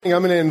I'm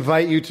going to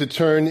invite you to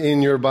turn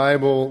in your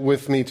Bible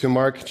with me to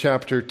Mark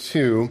chapter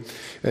 2,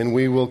 and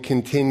we will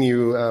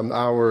continue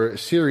our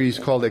series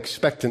called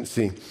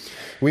Expectancy.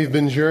 We've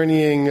been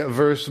journeying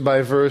verse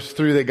by verse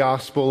through the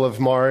Gospel of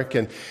Mark,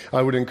 and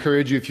I would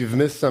encourage you, if you've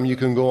missed some, you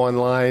can go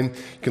online,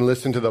 you can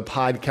listen to the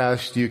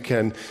podcast, you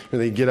can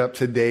really get up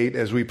to date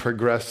as we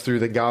progress through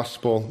the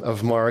Gospel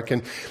of Mark.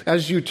 And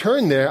as you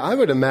turn there, I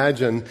would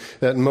imagine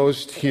that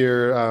most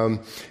here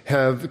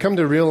have come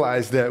to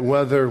realize that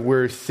whether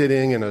we're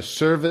sitting in a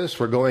service,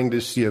 we're going to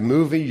see a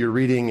movie, you're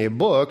reading a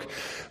book,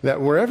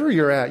 that wherever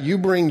you're at, you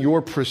bring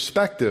your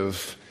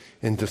perspective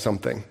into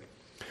something.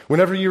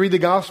 Whenever you read the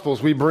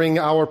Gospels, we bring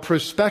our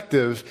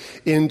perspective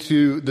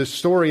into the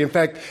story. In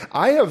fact,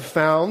 I have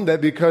found that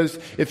because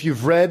if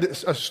you've read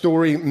a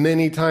story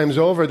many times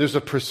over, there's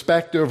a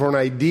perspective or an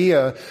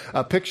idea,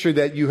 a picture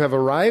that you have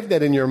arrived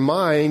at in your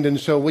mind. And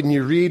so when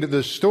you read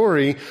the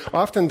story,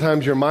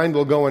 oftentimes your mind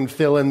will go and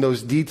fill in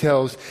those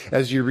details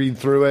as you read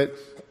through it.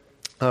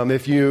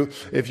 If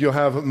you'll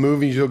have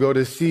movies you'll go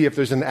to see, if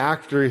there's an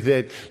actor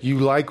that you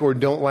like or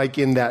don't like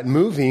in that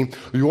movie,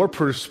 your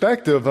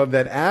perspective of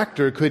that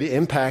actor could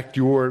impact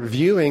your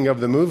viewing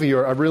of the movie,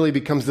 or it really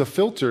becomes the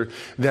filter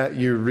that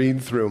you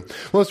read through.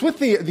 Well, it's with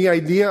the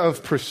idea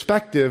of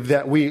perspective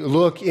that we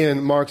look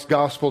in Mark's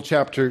Gospel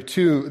chapter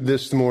 2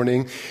 this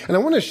morning. And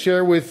I want to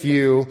share with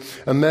you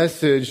a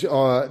message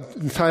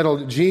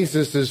titled,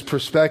 Jesus'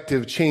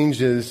 Perspective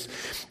Changes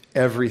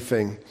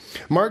Everything.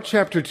 Mark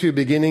chapter 2,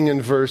 beginning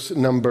in verse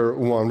number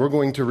 1. We're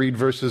going to read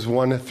verses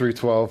 1 through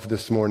 12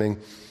 this morning.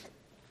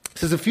 It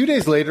says, a few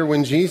days later,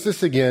 when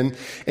Jesus again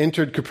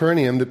entered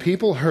Capernaum, the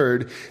people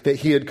heard that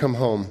he had come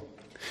home.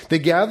 They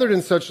gathered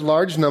in such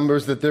large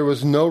numbers that there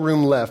was no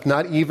room left,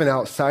 not even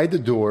outside the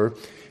door,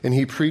 and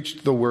he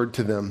preached the word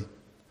to them.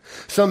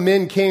 Some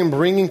men came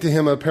bringing to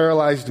him a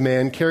paralyzed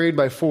man carried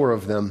by 4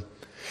 of them.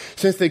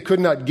 Since they could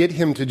not get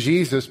him to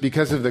Jesus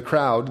because of the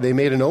crowd, they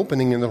made an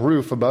opening in the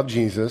roof above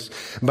Jesus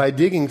by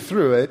digging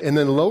through it, and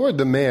then lowered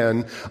the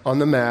man on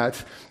the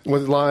mat.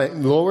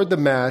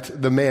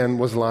 The man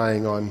was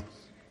lying on.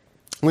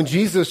 When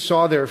Jesus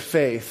saw their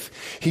faith,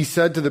 he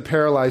said to the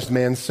paralyzed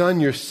man,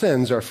 "Son, your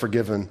sins are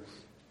forgiven."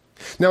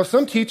 Now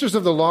some teachers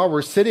of the law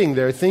were sitting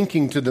there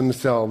thinking to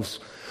themselves,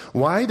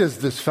 "Why does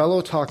this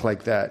fellow talk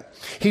like that?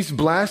 He's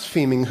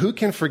blaspheming. Who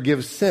can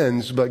forgive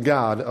sins but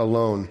God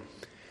alone?"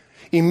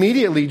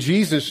 Immediately,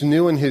 Jesus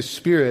knew in his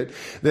spirit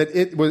that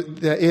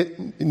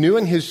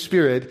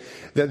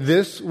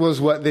this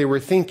was what they were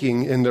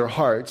thinking in their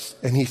hearts,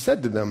 and he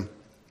said to them,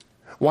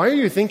 "Why are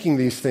you thinking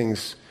these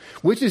things?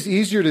 Which is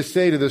easier to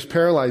say to this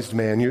paralyzed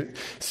man, 'Your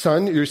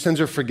son, your sins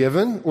are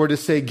forgiven,' or to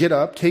say, 'Get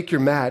up, take your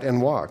mat,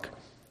 and walk'?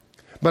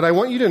 But I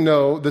want you to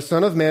know the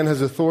Son of Man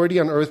has authority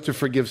on earth to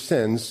forgive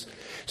sins."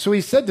 So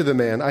he said to the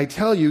man, "I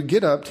tell you,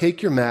 get up,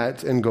 take your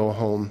mat, and go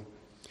home."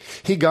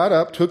 He got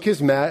up, took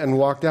his mat, and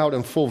walked out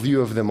in full view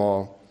of them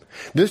all.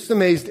 This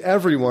amazed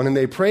everyone, and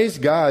they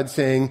praised God,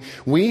 saying,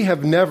 "We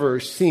have never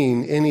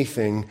seen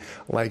anything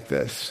like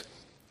this."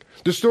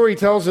 The story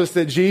tells us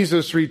that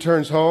Jesus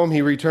returns home.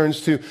 He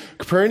returns to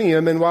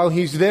Capernaum, and while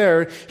he's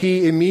there,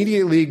 he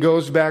immediately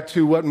goes back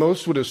to what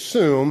most would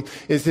assume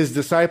is his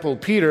disciple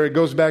Peter. It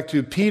goes back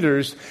to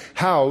Peter's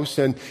house,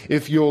 and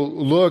if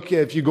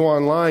you go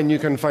online, you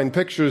can find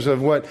pictures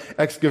of what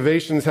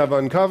excavations have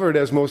uncovered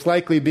as most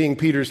likely being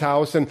Peter's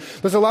house, and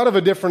there's a lot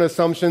of different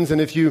assumptions, and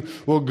if you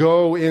will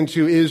go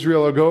into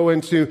Israel or go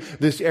into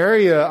this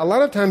area, a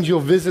lot of times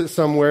you'll visit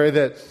somewhere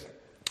that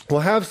we'll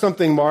have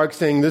something marked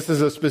saying this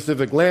is a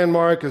specific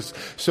landmark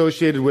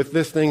associated with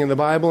this thing in the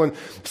Bible. And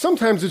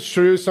sometimes it's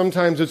true.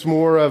 Sometimes it's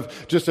more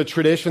of just a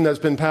tradition that's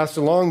been passed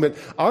along. But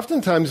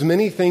oftentimes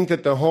many think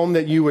that the home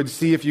that you would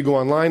see if you go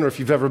online, or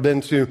if you've ever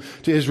been to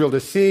Israel to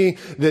see,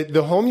 that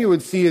the home you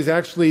would see is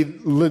actually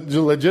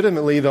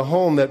legitimately the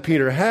home that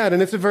Peter had.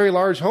 And it's a very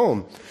large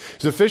home.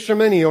 He's a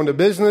fisherman. He owned a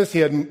business. He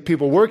had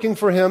people working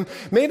for him,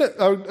 made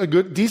a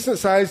good,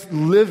 decent-sized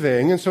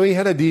living. And so he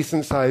had a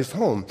decent-sized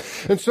home.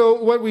 And so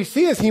what we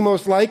see is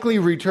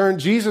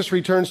Jesus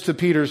returns to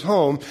Peter's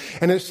home,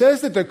 and it says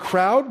that the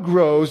crowd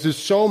grows, is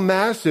so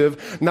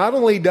massive, not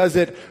only does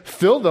it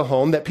fill the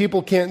home, that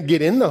people can't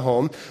get in the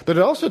home, but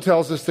it also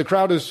tells us the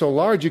crowd is so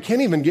large, you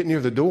can't even get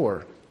near the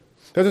door.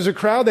 Now, there's a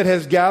crowd that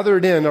has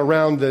gathered in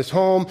around this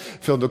home,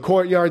 filled the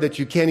courtyard, that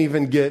you can't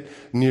even get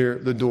near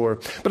the door.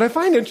 But I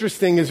find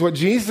interesting is what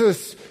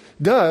Jesus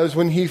does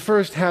when he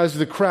first has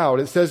the crowd.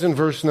 It says in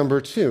verse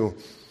number 2,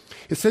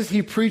 it says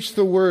he preached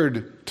the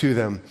word to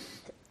them.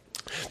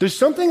 There's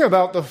something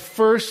about the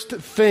first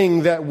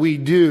thing that we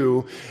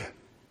do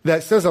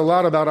that says a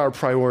lot about our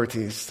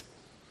priorities.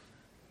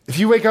 If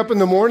you wake up in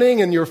the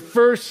morning and your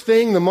first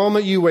thing, the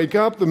moment you wake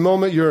up, the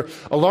moment your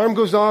alarm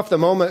goes off, the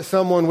moment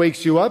someone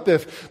wakes you up,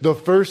 if the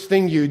first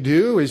thing you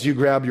do is you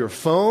grab your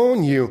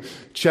phone, you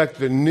check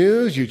the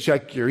news, you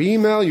check your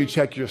email, you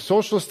check your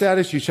social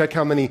status, you check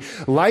how many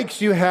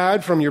likes you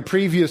had from your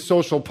previous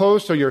social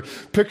post or your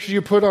picture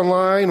you put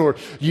online, or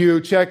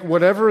you check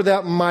whatever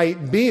that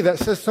might be, that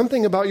says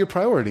something about your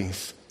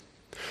priorities.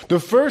 The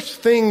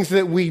first things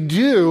that we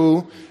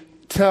do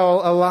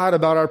tell a lot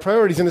about our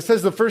priorities. And it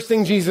says the first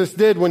thing Jesus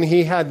did when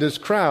he had this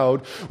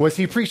crowd was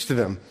he preached to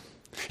them.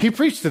 He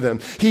preached to them.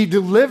 He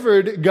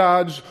delivered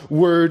God's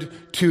word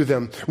to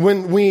them.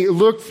 When we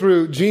look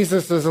through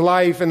Jesus'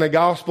 life in the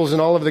Gospels and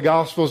all of the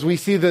Gospels, we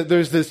see that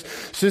there's this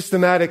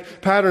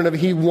systematic pattern of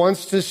he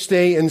wants to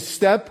stay in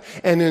step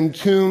and in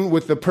tune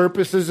with the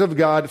purposes of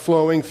God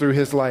flowing through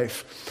his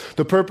life.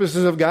 The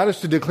purposes of God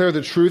is to declare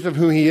the truth of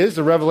who he is,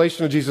 the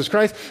revelation of Jesus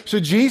Christ. So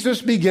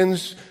Jesus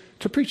begins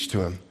to preach to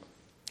him.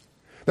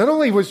 Not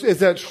only is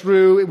that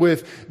true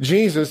with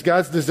Jesus,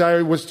 God's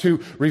desire was to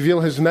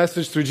reveal his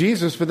message through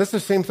Jesus, but that's the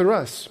same through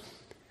us.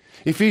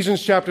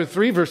 Ephesians chapter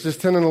 3, verses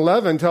 10 and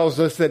 11 tells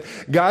us that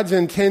God's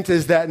intent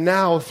is that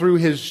now through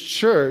his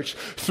church,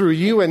 through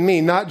you and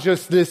me, not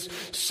just this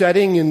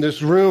setting in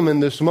this room in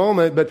this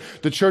moment, but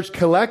the church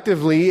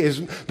collectively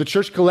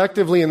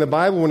in the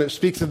Bible, when it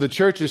speaks of the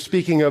church, is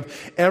speaking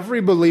of every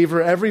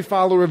believer, every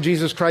follower of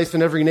Jesus Christ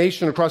in every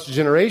nation across the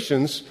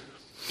generations.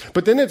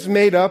 But then it's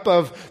made up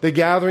of the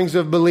gatherings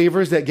of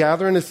believers that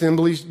gather in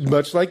assemblies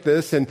much like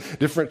this, and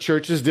different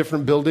churches,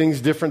 different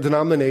buildings, different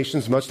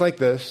denominations much like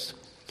this.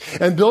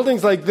 And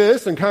buildings like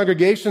this and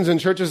congregations and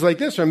churches like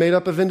this are made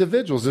up of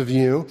individuals, of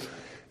you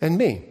and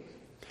me.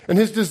 And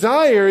his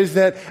desire is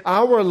that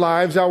our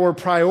lives, our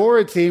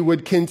priority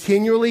would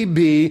continually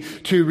be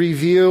to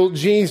reveal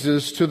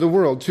Jesus to the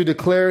world, to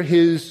declare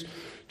his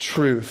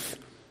truth.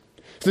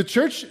 The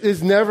church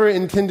is never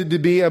intended to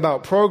be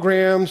about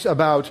programs,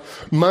 about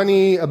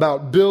money,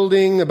 about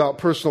building, about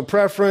personal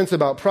preference,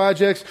 about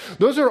projects.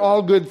 Those are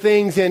all good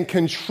things and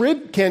can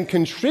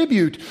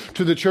contribute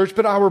to the church,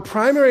 but our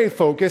primary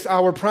focus,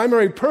 our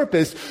primary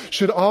purpose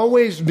should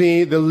always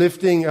be the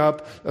lifting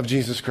up of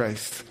Jesus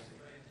Christ.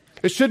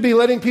 It should be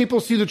letting people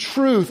see the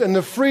truth and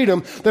the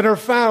freedom that are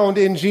found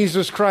in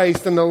Jesus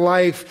Christ and the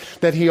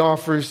life that he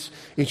offers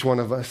each one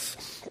of us.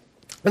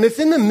 And it's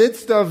in the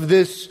midst of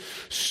this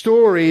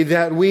story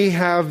that we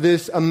have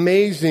this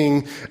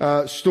amazing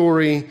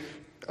story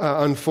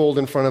unfold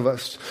in front of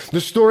us.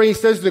 The story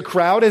says the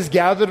crowd has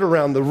gathered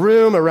around the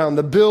room, around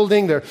the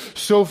building. They're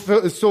so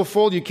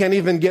full you can't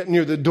even get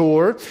near the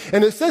door.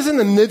 And it says in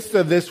the midst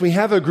of this, we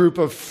have a group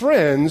of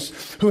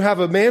friends who have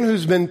a man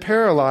who's been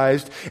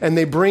paralyzed, and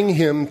they bring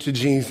him to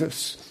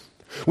Jesus.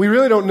 We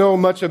really don't know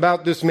much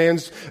about this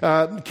man's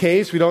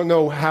case. We don't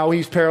know how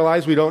he's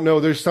paralyzed. We don't know.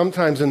 There's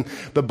sometimes in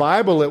the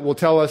Bible it will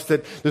tell us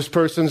that this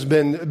person's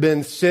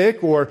been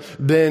sick or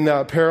been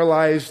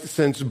paralyzed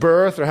since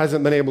birth or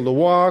hasn't been able to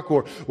walk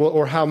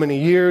or how many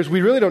years. We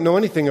really don't know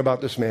anything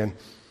about this man.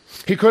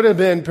 He could have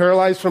been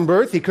paralyzed from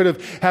birth. He could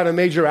have had a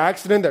major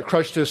accident that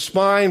crushed his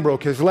spine,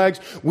 broke his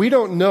legs. We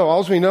don't know.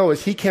 All we know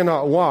is he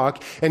cannot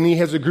walk, and he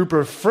has a group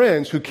of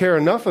friends who care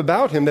enough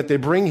about him that they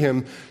bring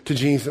him to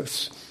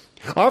Jesus.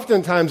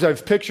 Oftentimes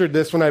I've pictured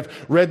this when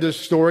I've read this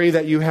story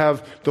that you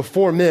have the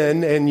four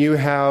men and you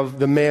have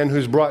the man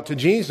who's brought to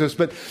Jesus,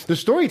 but the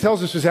story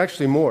tells us there's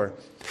actually more.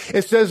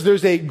 It says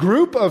there's a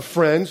group of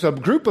friends, a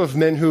group of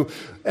men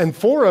and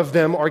four of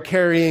them are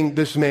carrying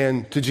this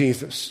man to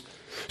Jesus.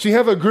 So you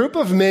have a group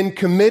of men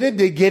committed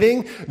to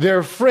getting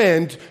their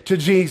friend to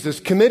Jesus,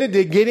 committed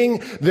to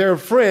getting their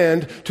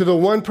friend to the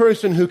one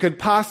person who could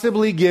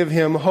possibly give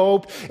him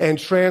hope and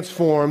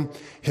transform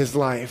his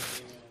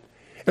life.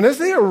 And as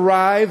they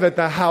arrive at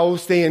the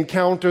house, they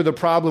encounter the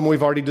problem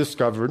we've already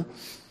discovered.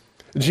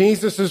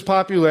 Jesus'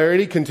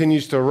 popularity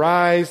continues to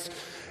rise.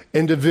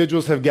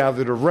 Individuals have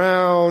gathered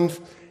around,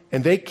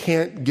 and they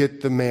can't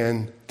get the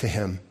man to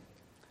him.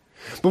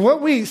 But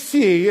what we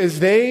see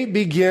is they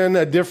begin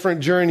a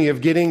different journey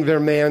of getting their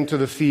man to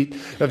the feet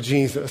of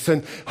Jesus.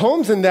 And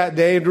homes in that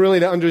day,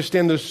 really to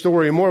understand the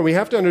story more, we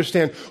have to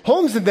understand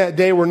homes in that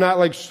day were not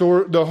like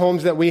the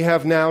homes that we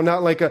have now,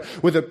 not like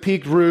with a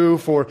peaked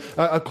roof or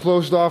a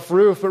closed off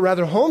roof, but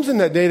rather homes in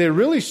that day, they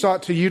really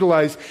sought to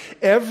utilize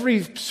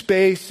every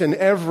space and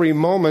every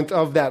moment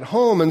of that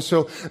home. And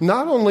so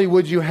not only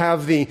would you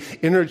have the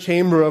inner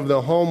chamber of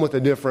the home with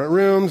the different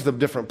rooms, the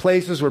different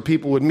places where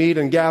people would meet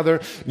and gather,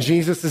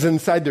 Jesus is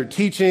inside their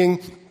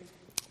teaching.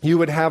 You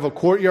would have a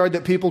courtyard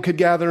that people could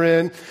gather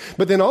in.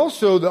 But then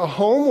also the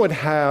home would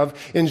have,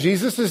 in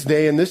Jesus'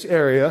 day in this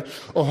area,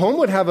 a home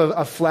would have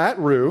a flat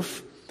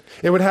roof.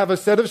 It would have a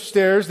set of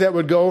stairs that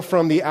would go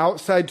from the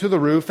outside to the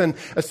roof and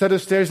a set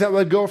of stairs that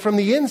would go from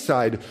the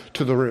inside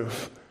to the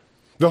roof.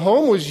 The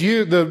home was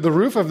the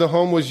roof of the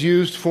home was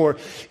used for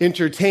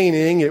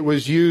entertaining. It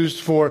was used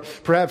for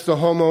perhaps the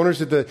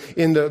homeowners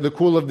in the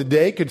cool of the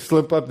day could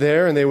slip up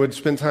there and they would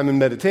spend time in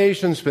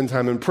meditation, spend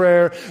time in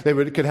prayer. They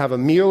could have a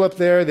meal up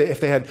there. If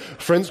they had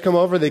friends come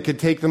over, they could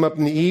take them up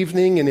in the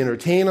evening and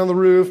entertain on the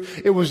roof.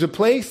 It was a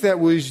place that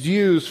was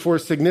used for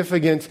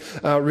significant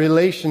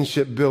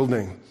relationship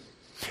building.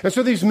 And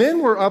so these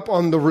men were up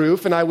on the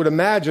roof, and I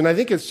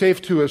think it's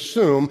safe to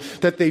assume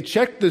that they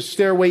checked the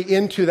stairway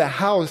into the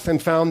house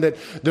and found that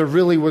there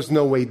really was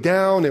no way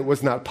down. It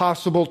was not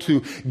possible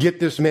to get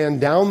this man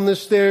down the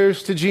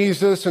stairs to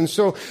Jesus. And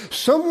so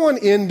someone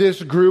in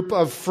this group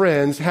of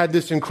friends had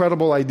this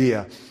incredible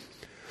idea.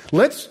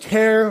 Let's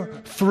tear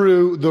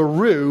through the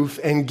roof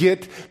and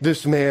get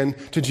this man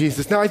to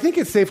Jesus. Now, I think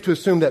it's safe to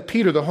assume that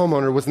Peter, the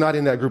homeowner, was not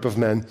in that group of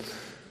men.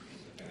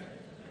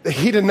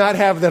 He did not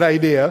have that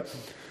idea.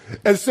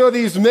 And so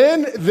these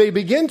men, they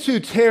begin to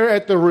tear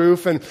at the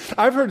roof. And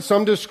I've heard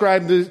some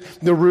describe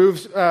the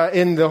roofs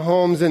in the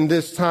homes in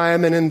this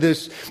time and in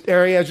this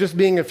area as just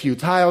being a few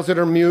tiles that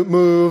are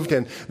moved,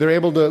 and they're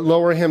able to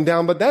lower him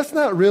down. But that's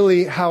not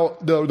really how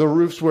the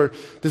roofs were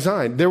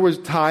designed. There was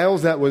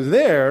tiles that was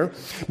there,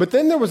 but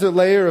then there was a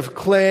layer of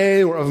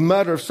clay or of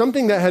mud or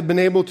something that had been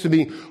able to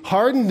be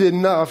hardened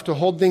enough to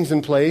hold things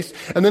in place.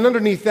 And then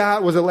underneath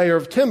that was a layer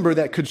of timber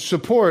that could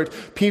support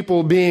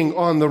people being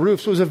on the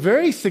roof. So it was a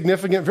very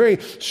significant, very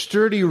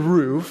sturdy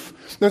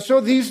roof. And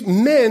so these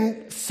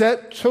men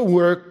set to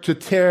work to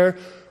tear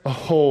a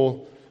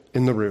hole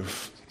in the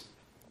roof.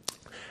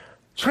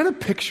 Try to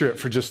picture it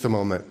for just a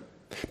moment.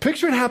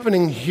 Picture it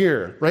happening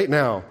here, right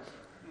now.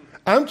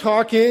 I'm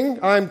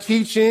talking, I'm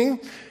teaching.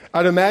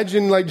 I'd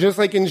imagine just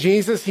like in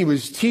Jesus, he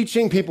was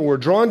teaching. People were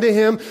drawn to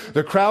him.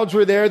 The crowds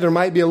were there. There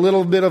might be a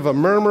little bit of a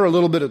murmur, a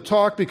little bit of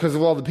talk because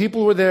of all the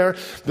people were there.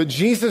 But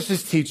Jesus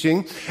is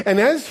teaching. And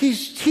as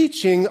he's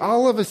teaching,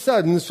 all of a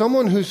sudden,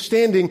 someone who's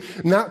standing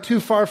not too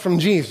far from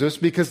Jesus,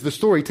 because the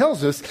story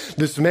tells us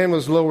this man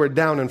was lowered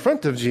down in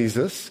front of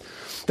Jesus,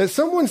 that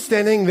someone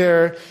standing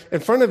there in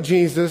front of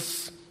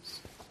Jesus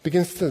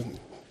begins to,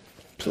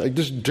 like,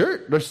 this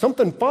dirt, there's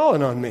something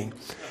falling on me.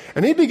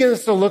 And he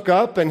begins to look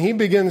up and he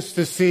begins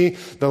to see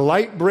the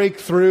light break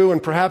through,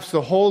 and perhaps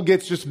the hole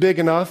gets just big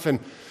enough, and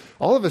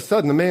all of a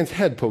sudden the man's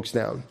head pokes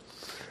down.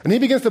 And he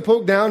begins to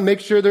poke down, make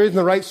sure they're in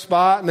the right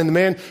spot, and then the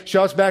man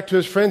shouts back to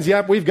his friends,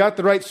 yep, we've got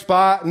the right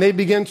spot. And they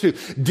begin to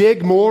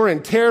dig more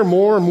and tear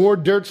more, and more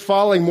dirt's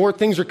falling, more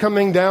things are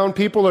coming down.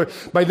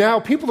 By now,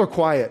 people are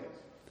quiet.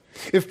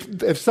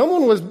 If a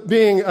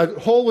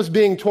hole was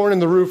being torn in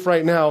the roof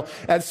right now,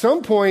 at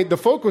some point, the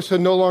focus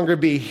would no longer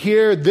be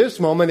here, this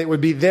moment, it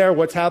would be there,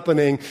 what's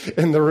happening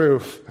in the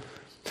roof.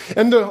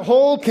 And the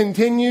hole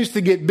continues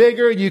to get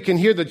bigger. You can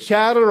hear the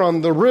chatter on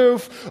the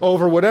roof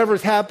over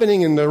whatever's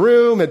happening in the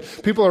room, and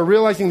people are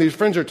realizing these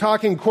friends are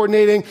talking,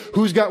 coordinating,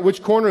 who's got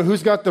which corner,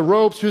 who's got the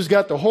ropes, who's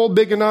got the hole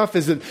big enough,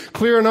 is it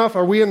clear enough,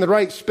 are we in the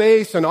right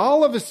space? And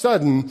all of a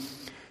sudden,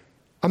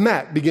 a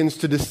mat begins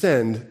to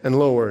descend and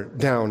lower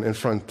down in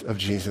front of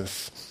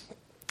Jesus.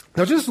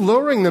 Now, just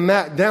lowering the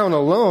mat down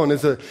alone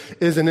is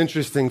an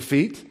interesting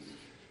feat.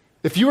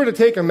 If you were to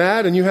take a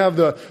mat and you have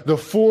the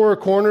four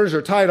corners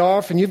are tied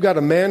off and you've got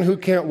a man who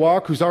can't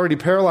walk, who's already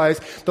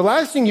paralyzed, the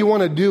last thing you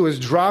want to do is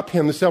drop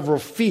him several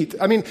feet.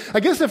 I mean, I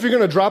guess if you're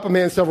going to drop a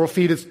man several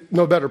feet, it's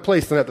no better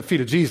place than at the feet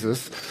of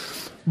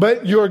Jesus.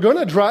 But you're going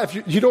to drop,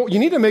 you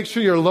need to make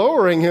sure you're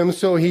lowering him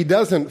so he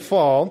doesn't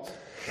fall.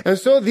 And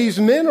so these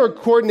men are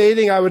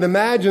coordinating. I would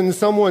imagine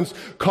someone's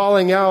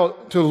calling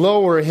out to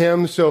lower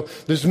him. So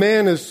this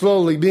man is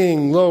slowly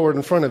being lowered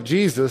in front of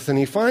Jesus, and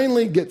he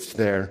finally gets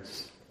there.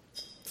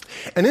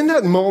 And in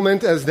that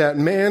moment, as that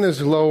man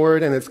is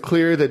lowered and it's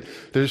clear that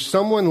there's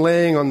someone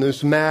laying on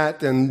this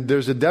mat and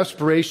there's a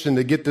desperation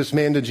to get this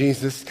man to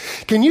Jesus,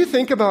 can you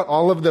think about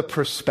all of the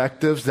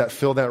perspectives that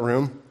fill that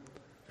room?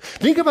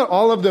 Think about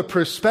all of the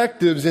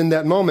perspectives in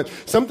that moment.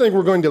 Something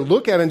we're going to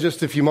look at in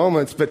just a few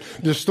moments, but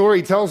the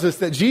story tells us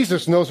that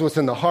Jesus knows what's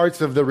in the hearts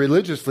of the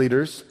religious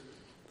leaders.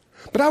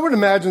 But I would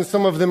imagine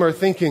some of them are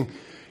thinking,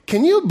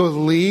 can you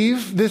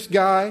believe this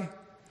guy?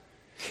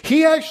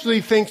 He actually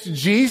thinks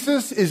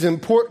Jesus is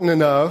important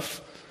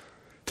enough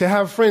to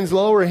have friends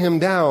lower him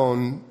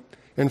down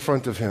in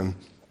front of him.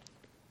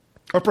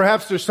 Or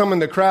perhaps there's some in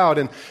the crowd,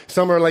 and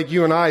some are like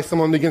you and I.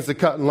 Someone begins to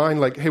cut in line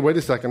like, hey, wait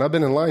a second, I've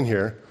been in line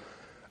here.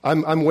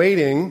 I'm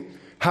waiting.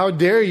 How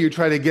dare you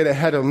try to get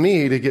ahead of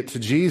me to get to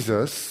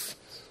Jesus?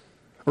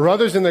 Or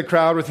others in the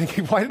crowd were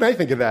thinking, why didn't I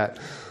think of that?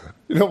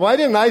 Why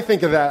didn't I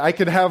think of that? I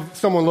could have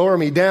someone lower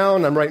me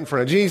down. I'm right in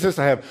front of Jesus.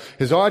 I have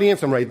his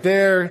audience. I'm right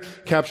there.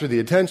 Capture the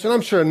attention.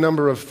 I'm sure a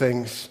number of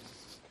things.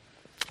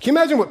 Can you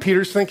imagine what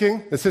Peter's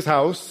thinking? It's his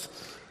house.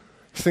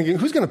 He's thinking,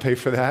 who's going to pay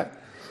for that?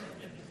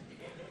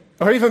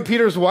 Or even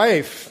Peter's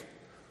wife.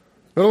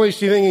 Not only is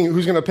she thinking,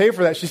 who's going to pay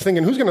for that? She's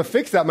thinking, who's going to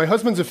fix that? My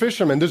husband's a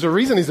fisherman. There's a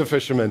reason he's a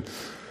fisherman.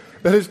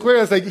 That is clear.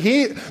 It's like,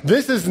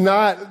 this is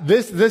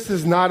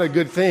not a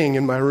good thing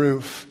in my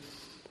roof.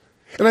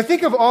 And I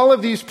think of all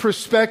of these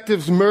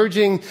perspectives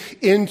merging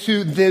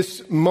into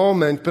this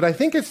moment, but I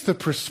think it's the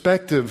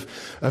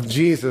perspective of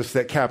Jesus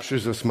that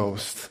captures us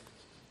most.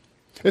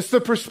 It's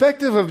the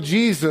perspective of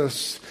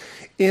Jesus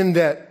in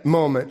that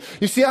moment.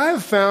 You see, I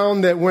have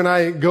found that when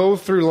I go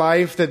through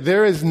life that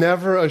there is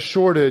never a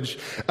shortage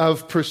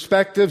of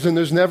perspectives, and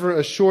there's never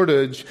a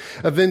shortage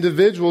of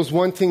individuals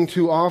wanting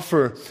to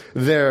offer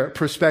their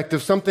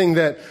perspective, something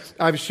that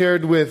I've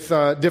shared with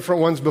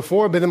different ones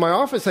before, but in my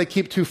office I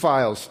keep two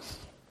files.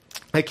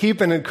 I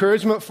keep an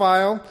encouragement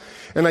file,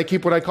 and I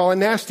keep what I call a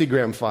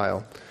nastygram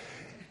file.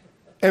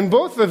 And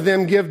both of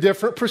them give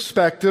different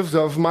perspectives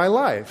of my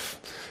life.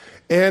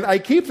 And I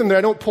keep them there.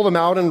 I don't pull them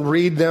out and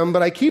read them,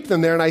 but I keep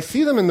them there, and I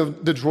see them in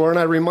the drawer, and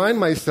I remind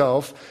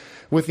myself,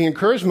 With the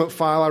encouragement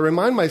file, I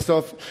remind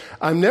myself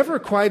I'm never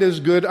quite as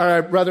good,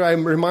 or rather I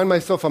remind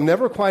myself I'm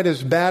never quite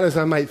as bad as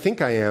I might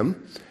think I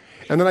am.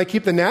 And then I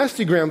keep the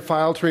Nastygram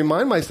file to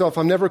remind myself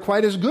I'm never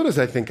quite as good as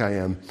I think I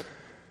am.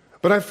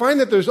 But I find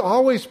that there's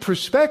always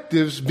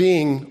perspectives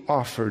being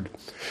offered.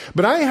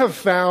 But I have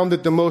found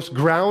that the most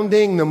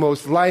grounding, the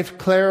most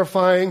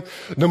life-clarifying,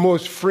 the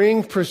most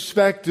freeing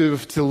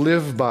perspective to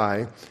live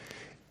by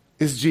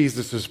is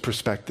Jesus'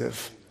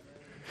 perspective.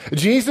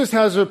 Jesus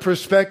has a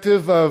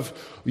perspective of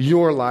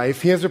your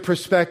life. He has a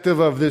perspective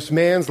of this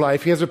man's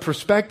life. He has a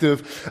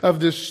perspective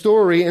of this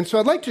story. And so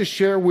I'd like to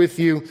share with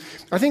you,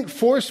 I think,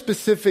 4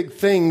 specific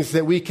things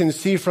that we can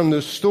see from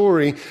the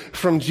story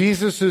from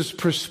Jesus'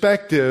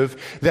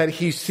 perspective that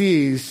he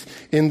sees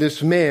in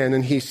this man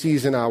and he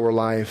sees in our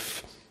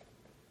life.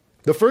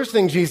 The first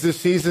thing Jesus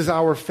sees is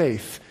our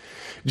faith.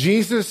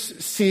 Jesus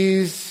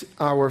sees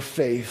our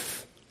faith.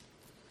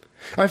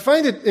 I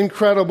find it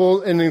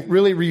incredible and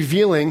really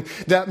revealing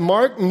that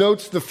Mark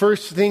notes the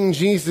first thing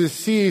Jesus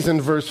sees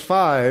in verse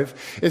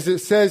 5 is it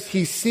says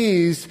he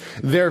sees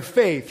their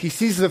faith. He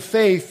sees the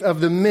faith of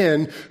the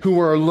men who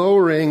are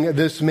lowering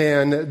this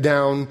man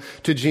down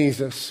to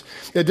Jesus.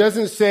 It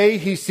doesn't say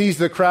he sees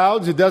the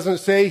crowds. It doesn't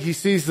say he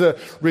sees the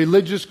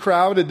religious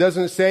crowd. It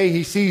doesn't say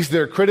he sees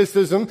their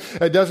criticism.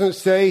 It doesn't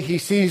say he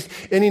sees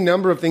any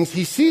number of things.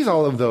 He sees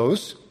all of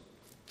those.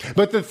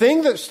 But the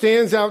thing that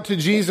stands out to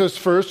Jesus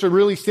first, or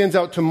really stands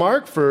out to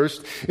Mark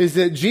first, is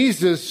that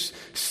Jesus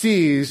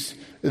sees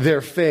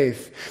their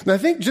faith. And I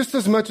think just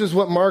as much as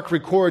what Mark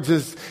records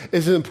is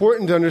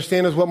important to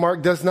understand as what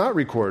Mark does not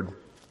record.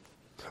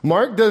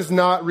 Mark does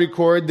not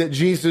record that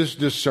Jesus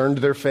discerned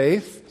their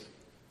faith.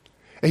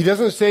 He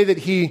doesn't say that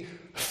he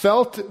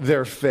felt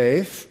their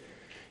faith.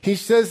 He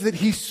says that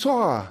he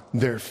saw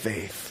their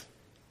faith.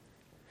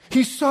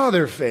 He saw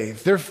their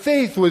faith. Their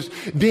faith was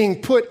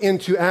being put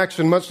into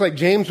action, much like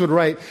James would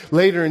write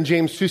later in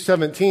James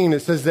 2:17.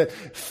 It says that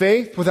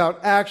faith without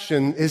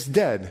action is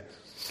dead.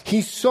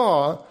 He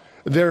saw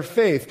their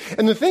faith.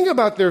 And the thing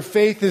about their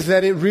faith is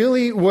that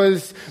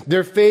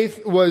their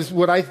faith was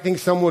what I think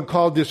some would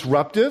call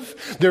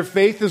disruptive. Their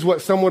faith is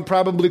what some would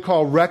probably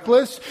call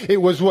reckless.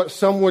 It was what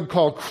some would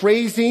call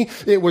crazy.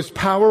 It was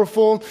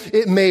powerful.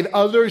 It made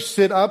others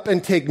sit up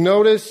and take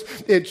notice.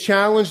 It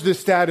challenged the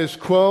status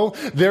quo.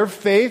 Their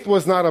faith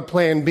was not a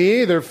plan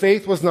B. Their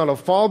faith was not a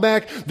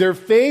fallback. Their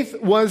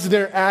faith was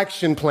their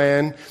action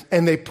plan,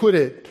 and they put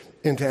it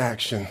into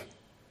action.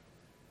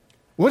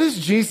 What does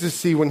Jesus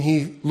see when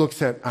he looks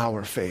at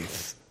our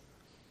faith?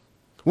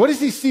 What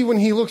does he see when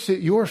he looks at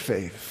your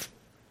faith?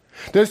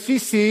 Does he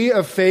see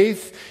a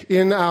faith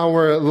in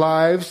our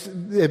lives?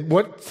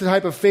 What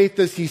type of faith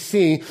does he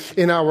see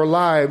in our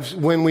lives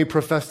when we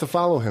profess to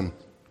follow him?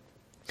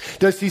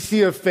 Does he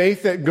see a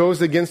faith that goes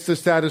against the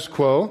status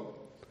quo?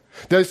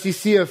 Does he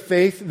see a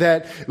faith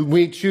that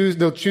we choose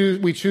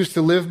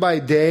to live by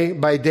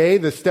day,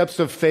 the steps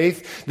of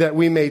faith that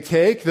we may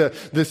take,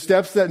 the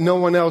steps that no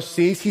one else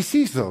sees? He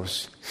sees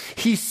those.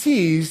 He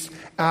sees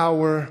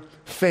our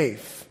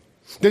faith.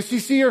 Does he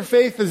see your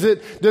faith?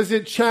 Does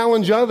it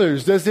challenge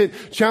others? Does it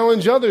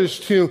challenge others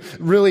to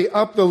really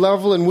up the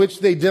level in which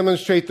they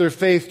demonstrate their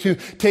faith, to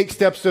take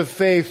steps of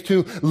faith,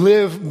 to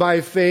live by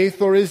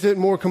faith? Or is it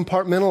more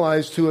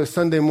compartmentalized to a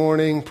Sunday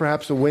morning,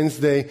 perhaps a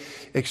Wednesday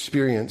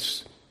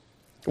experience?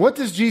 What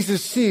does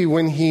Jesus see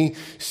when he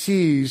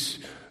sees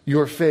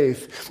your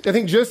faith? I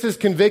think just as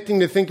convicting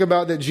to think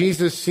about that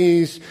Jesus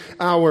sees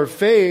our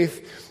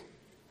faith,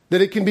 that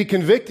it can be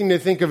convicting to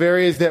think of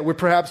areas that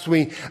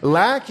we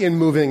lack in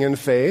moving in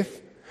faith,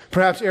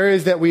 perhaps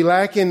areas that we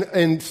lack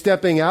in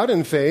stepping out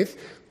in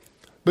faith.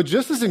 But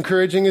just as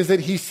encouraging is that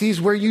he sees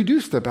where you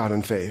do step out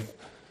in faith.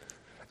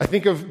 I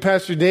think of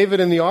Pastor David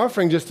and the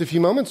offering just a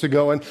few moments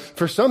ago, and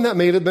for some that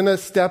may have been a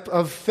step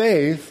of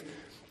faith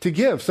to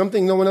give,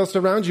 something no one else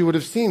around you would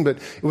have seen, but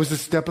it was a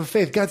step of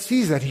faith. God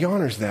sees that. He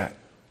honors that.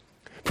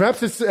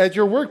 Perhaps it's at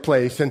your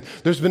workplace and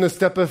there's been a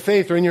step of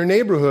faith, or in your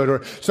neighborhood,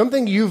 or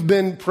something you've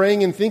been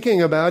praying and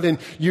thinking about and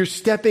you're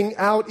stepping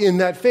out in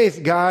that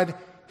faith. God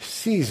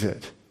sees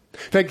it.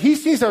 In fact, he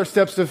sees our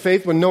steps of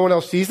faith when no one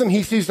else sees them.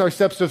 He sees our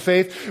steps of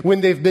faith when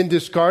they've been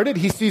discarded.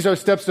 He sees our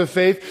steps of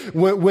faith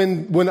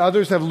when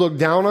others have looked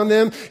down on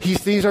them. He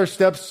sees our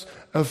steps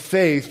of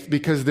faith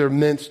because they're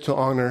meant to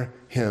honor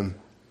him.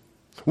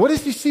 What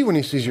does he see when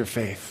he sees your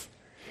faith?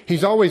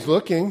 He's always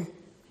looking.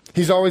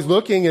 He's always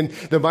looking, and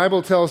the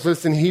Bible tells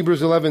us in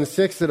Hebrews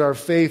 11:6 that our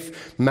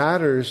faith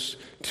matters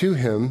to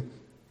him.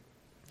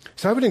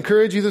 So I would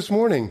encourage you this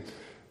morning,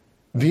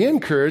 be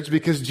encouraged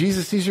because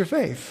Jesus sees your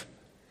faith.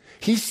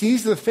 He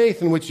sees the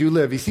faith in which you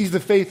live. He sees the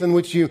faith in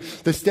which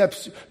the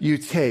steps you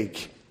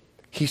take.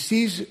 He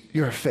sees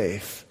your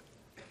faith.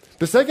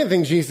 The second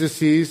thing Jesus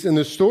sees in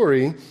the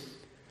story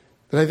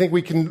that I think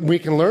we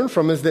can learn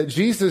from is that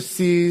Jesus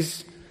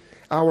sees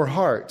our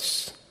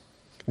hearts.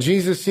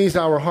 Jesus sees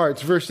our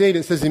hearts. Verse 8,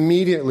 it says,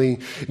 immediately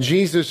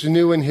Jesus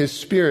knew in his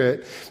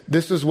spirit,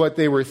 this is what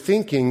they were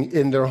thinking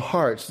in their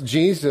hearts.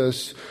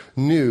 Jesus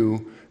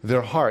knew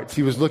their hearts.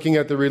 He was looking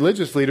at the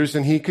religious leaders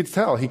and he could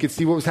tell. He could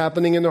see what was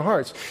happening in their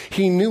hearts.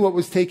 He knew what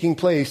was taking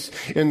place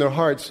in their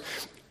hearts.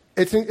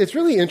 It's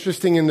really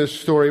interesting in this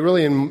story,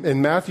 really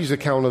in Matthew's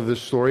account of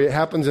this story. It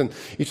happens in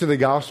each of the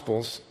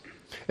Gospels.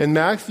 In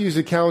Matthew's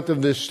account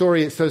of this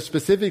story, it says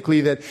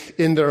specifically that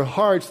in their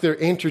hearts, they're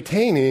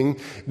entertaining,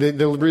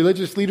 the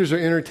religious leaders are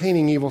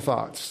entertaining evil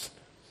thoughts.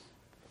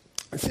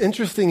 It's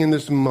interesting in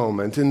this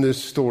moment, in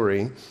this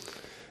story,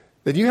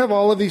 that you have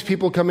all of these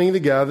people coming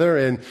together,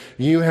 and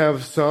you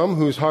have some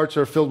whose hearts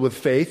are filled with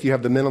faith. You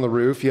have the men on the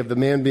roof. You have the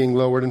man being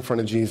lowered in front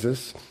of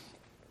Jesus.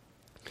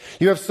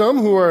 You have some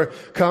who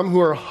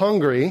are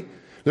hungry.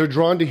 They're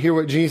drawn to hear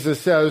what Jesus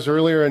says.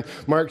 Earlier in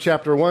Mark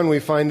chapter 1, we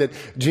find that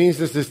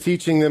Jesus is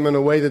teaching them in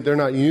a way that they're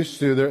not used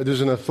to.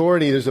 There's an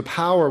authority, there's a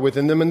power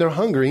within them, and they're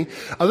hungry.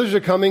 Others are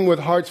coming with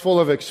hearts full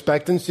of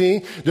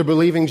expectancy. They're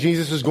believing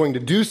Jesus is going to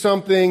do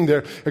something.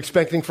 They're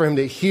expecting for him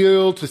to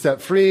heal, to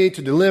set free,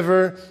 to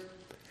deliver.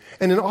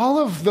 And in all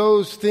of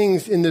those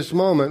things in this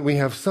moment, we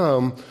have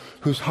some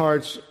whose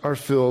hearts are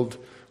filled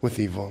with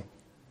evil.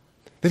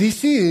 That he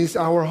sees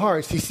our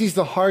hearts. He sees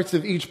the hearts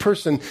of each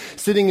person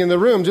sitting in the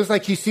room, just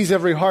like he sees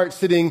every heart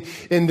sitting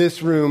in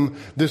this room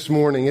this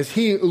morning. As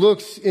he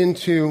looks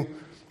into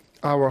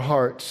our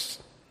hearts,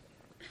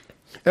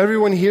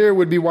 everyone here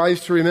would be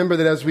wise to remember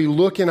that as we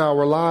look in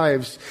our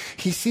lives,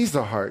 he sees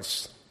the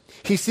hearts.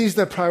 He sees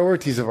the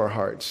priorities of our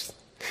hearts.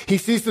 He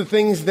sees the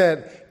things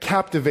that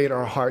captivate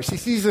our hearts. He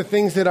sees the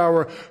things that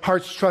our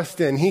hearts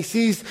trust in. He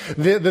sees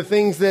the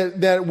things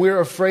that we're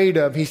afraid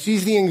of. He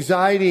sees the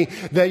anxiety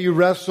that you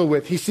wrestle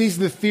with. He sees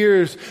the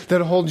fears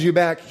that hold you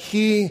back.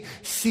 He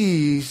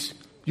sees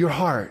your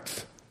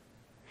heart.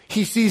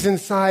 He sees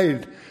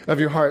inside of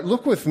your heart.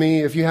 Look with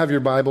me, if you have your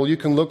Bible, you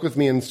can look with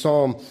me in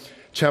Psalm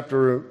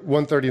chapter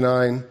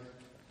 139.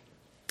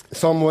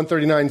 Psalm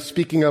 139,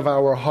 speaking of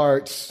our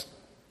hearts.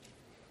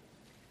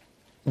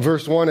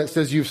 Verse 1, it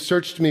says, "You've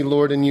searched me,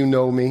 Lord, and you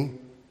know me.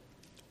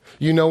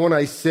 You know when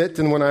I sit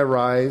and when I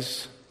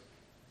rise.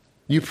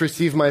 You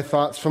perceive my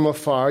thoughts from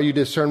afar. You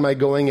discern my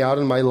going out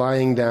and my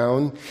lying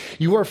down.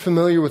 You are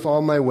familiar with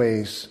all my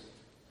ways.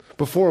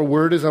 Before a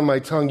word is on my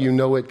tongue, you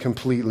know it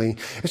completely."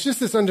 It's just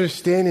this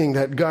understanding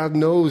that God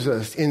knows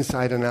us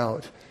inside and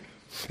out.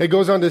 It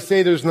goes on to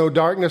say there's no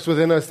darkness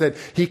within us that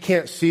he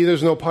can't see.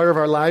 There's no part of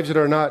our lives that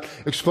are not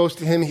exposed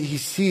to him. He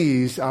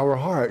sees our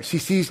hearts. He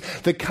sees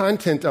the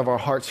content of our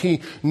hearts.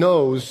 He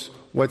knows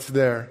what's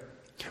there.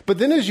 But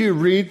then as you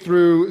read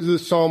through the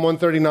Psalm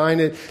 139,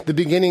 at the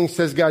beginning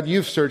says, God,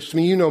 you've searched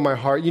me. You know my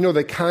heart. You know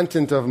the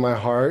content of my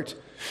heart.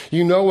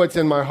 You know what's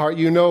in my heart.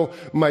 You know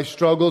my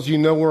struggles. You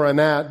know where I'm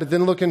at. But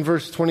then look in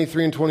verse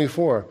 23 and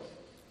 24.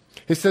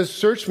 It says,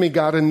 search me,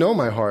 God, and know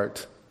my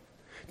heart.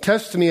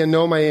 Test me and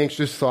know my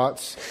anxious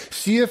thoughts.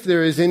 See if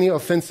there is any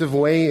offensive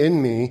way in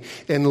me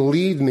and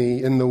lead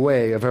me in the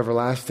way of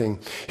everlasting.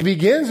 He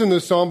begins in the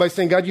psalm by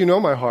saying, God, you know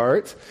my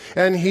heart.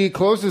 And he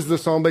closes the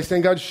psalm by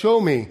saying, God, show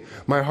me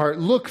my heart.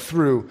 Look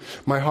through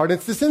my heart.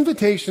 It's this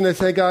invitation to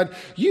say, God,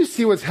 you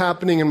see what's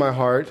happening in my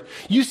heart.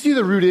 You see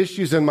the root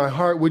issues in my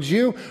heart. Would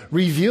you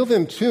reveal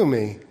them to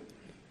me?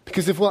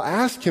 Because if we'll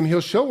ask him, he'll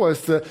show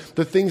us the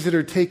things that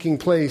are taking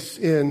place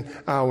in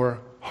our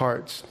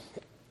hearts.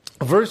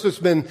 A verse that's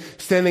been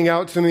standing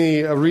out to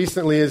me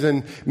recently is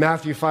in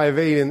Matthew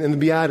 5:8 in the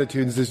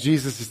Beatitudes as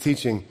Jesus is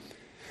teaching.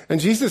 And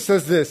Jesus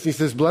says this, he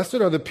says, blessed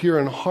are the pure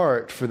in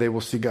heart, for they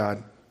will see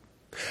God.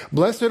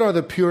 Blessed are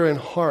the pure in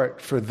heart,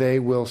 for they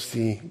will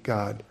see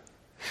God.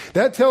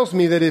 That tells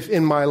me that if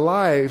in my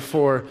life,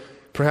 or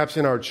perhaps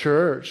in our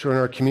church or in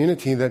our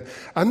community, that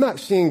I'm not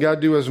seeing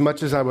God do as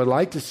much as I would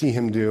like to see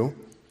him do,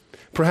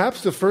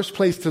 perhaps the first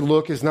place to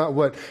look is not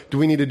what do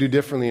we need to do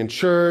differently in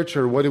church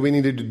or what do we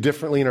need to do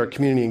differently in our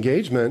community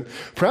engagement.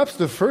 Perhaps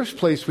the first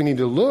place we need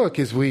to look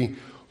is we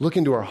look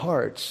into our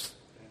hearts.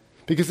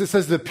 Because it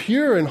says the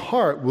pure in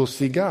heart will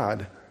see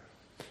God.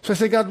 So I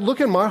say, God, look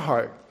in my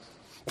heart.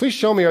 Please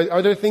show me,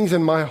 are there things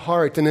in my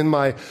heart and in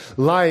my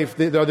life,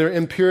 are there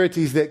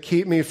impurities that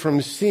keep me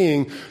from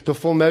seeing the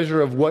full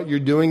measure of what you're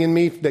doing in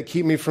me, that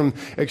keep me from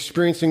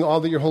experiencing all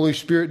that your Holy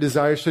Spirit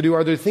desires to do?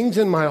 Are there things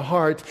in my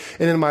heart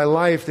and in my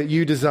life that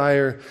you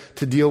desire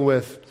to deal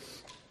with?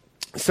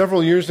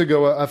 Several years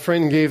ago, a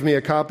friend gave me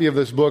a copy of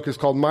this book. It's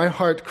called My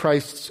Heart,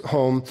 Christ's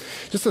Home.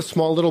 Just a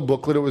small little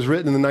booklet. It was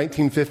written in the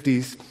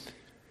 1950s.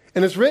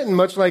 And it's written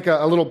much like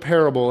a little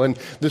parable. And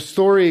the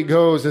story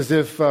goes as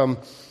if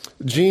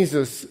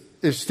Jesus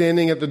is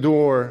standing at the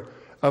door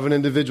of an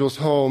individual's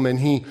home, and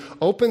he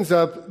opens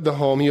up the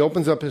home, he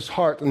opens up his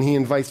heart, and he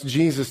invites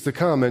Jesus to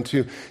come and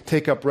to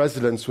take up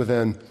residence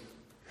within.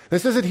 It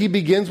says that he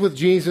begins with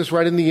Jesus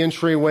right in the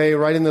entryway,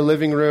 right in the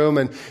living room,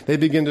 and they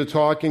begin to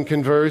talk and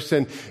converse,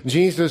 and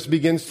Jesus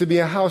begins to be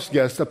a house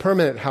guest, a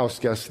permanent house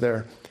guest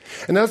there.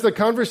 And as the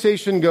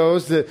conversation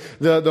goes, the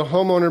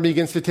homeowner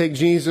begins to take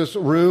Jesus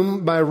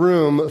room by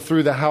room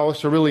through the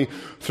house, or really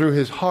through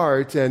his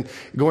heart, and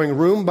going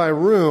room by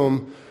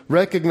room,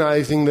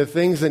 recognizing the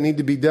things that need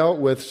to be dealt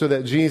with so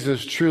that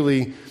Jesus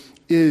truly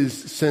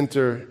is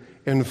center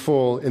and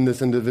full in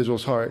this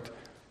individual's heart.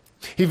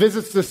 He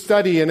visits the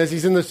study, and as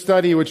he's in the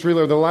study, or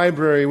the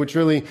library, which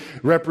really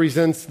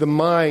represents the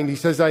mind, he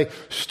says, I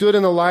stood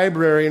in the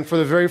library, and for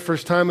the very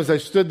first time as I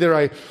stood there,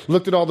 I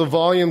looked at all the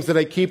volumes that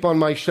I keep on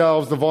my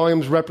shelves, the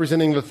volumes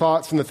representing the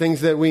thoughts and the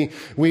things that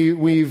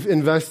we've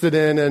invested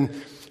in.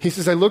 And he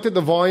says, I looked at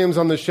the volumes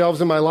on the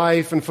shelves in my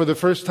life, and for the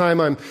first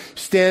time, I'm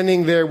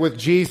standing there with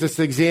Jesus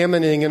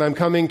examining, and I'm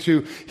coming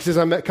to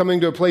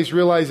a place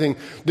realizing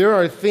there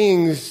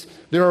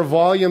are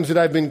volumes that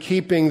I've been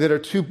keeping that are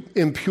too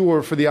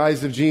impure for the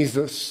eyes of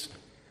Jesus.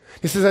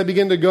 He says, I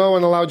begin to go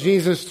and allow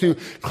Jesus to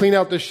clean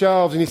out the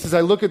shelves. And he says,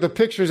 I look at the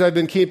pictures I've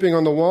been keeping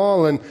on the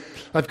wall, and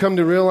I've come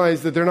to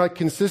realize that they're not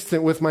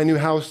consistent with my new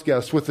house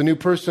guest, with the new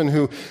person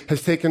who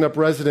has taken up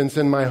residence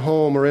in my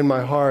home or in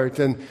my heart.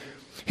 And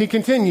he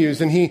continues,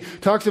 and he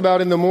talks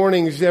about in the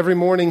mornings, every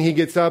morning he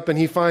gets up and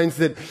he finds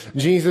that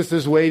Jesus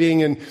is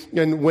waiting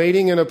and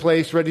waiting in a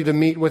place ready to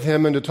meet with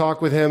him and to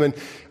talk with him. And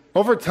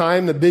over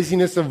time, the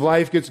busyness of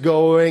life gets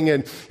going,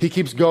 and he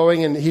keeps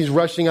going, and he's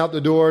rushing out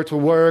the door to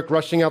work,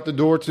 rushing out the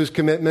door to his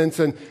commitments.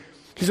 And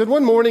he said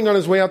one morning on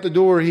his way out the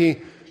door,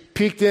 he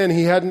peeked in.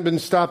 He hadn't been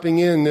stopping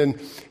in, and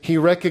he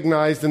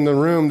recognized in the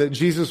room that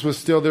Jesus was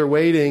still there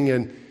waiting.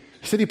 And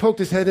he said he poked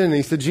his head in, and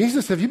he said,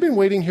 Jesus, have you been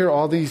waiting here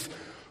all these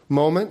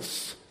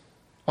moments?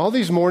 All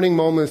these morning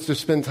moments to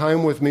spend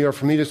time with me or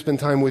for me to spend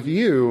time with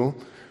you?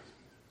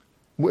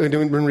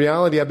 In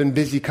reality, I've been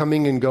busy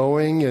coming and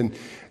going. And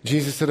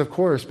Jesus said, of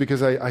course,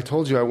 because I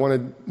told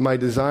you my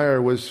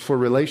desire was for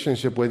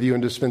relationship with you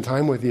and to spend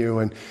time with you.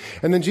 And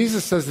then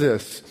Jesus says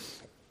this.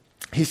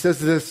 He says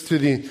this to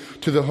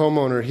the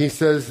homeowner. He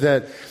says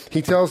the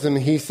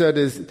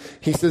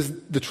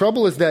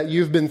trouble is that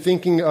you've been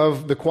thinking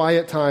of the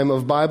quiet time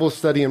of Bible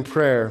study and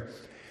prayer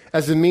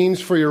as a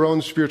means for your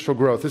own spiritual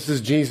growth. This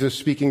is Jesus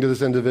speaking to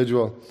this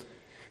individual.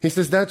 He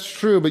says, that's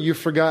true, but you've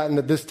forgotten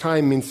that this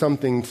time means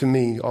something to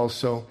me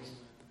also.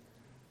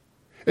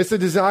 It's a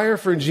desire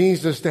for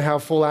Jesus to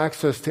have full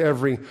access to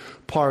every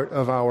part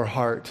of our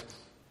heart.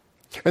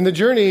 And the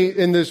journey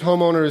in this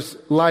homeowner's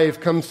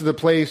life comes to the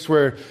place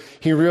where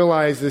he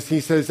realizes, he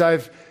says,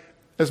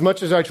 as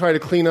much as I try to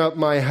clean up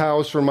my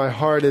house or my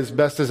heart as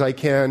best as I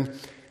can,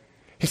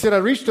 he said, I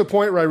reached a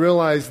point where I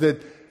realized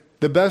that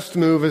the best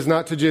move is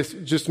not to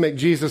just make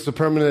Jesus a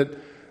permanent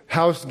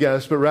house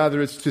guest, but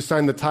rather it's to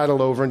sign the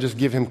title over and just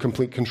give him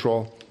complete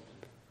control.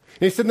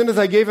 And he said, then as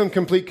I gave him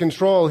complete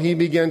control, he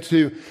began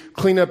to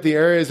clean up the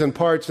areas and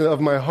parts of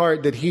my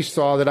heart that he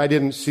saw that I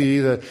didn't see,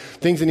 the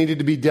things that needed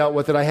to be dealt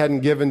with that I hadn't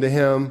given to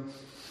him.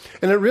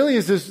 And it really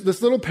is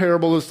this little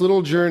parable, this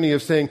little journey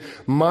of saying,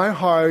 my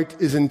heart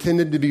is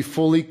intended to be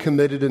fully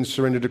committed and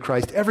surrendered to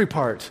Christ. Every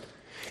part,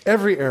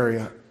 every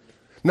area.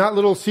 Not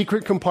little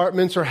secret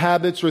compartments or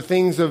habits or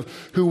things of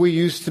who we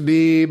used to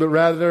be, but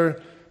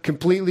rather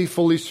completely,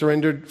 fully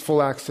surrendered,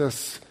 full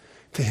access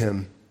to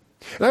him.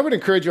 And I would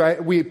encourage you,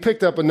 we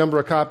picked up a number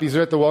of copies.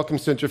 They're at the Welcome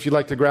Center if you'd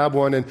like to grab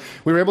one. And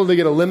we were able to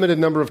get a limited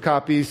number of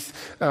copies.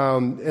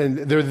 And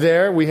they're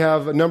there. We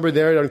have a number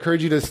there. I'd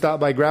encourage you to stop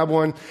by, grab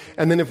one.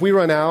 And then if we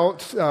run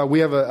out, we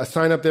have a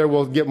sign up there.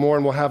 We'll get more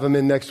and we'll have them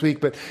in next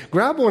week. But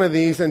grab one of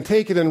these and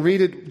take it and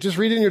read it. Just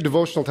read it in your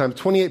devotional time.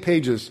 28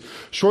 pages.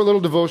 Short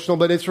little devotional,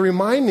 but it's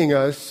reminding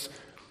us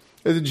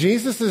that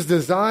Jesus'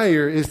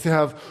 desire is to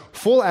have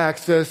full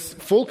access,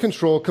 full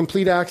control,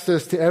 complete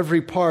access to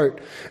every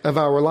part of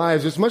our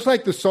lives. It's much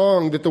like the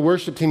song that the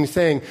worship team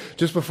sang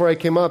just before I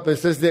came up. It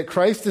says that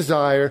Christ's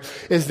desire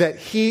is that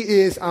he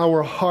is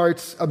our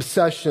heart's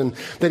obsession,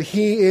 that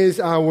he is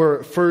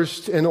our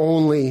first and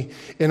only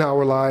in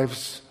our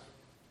lives,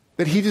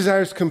 that he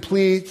desires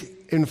complete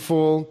and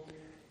full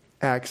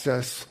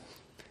access.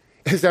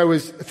 As I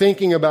was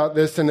thinking about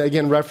this, and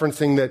again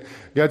referencing that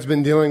God's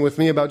been dealing with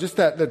me about just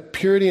that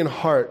purity in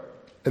heart,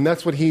 and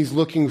that's what he's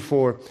looking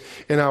for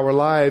in our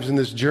lives in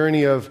this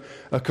journey of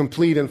a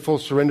complete and full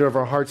surrender of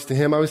our hearts to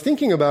him. I was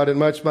thinking about it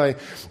much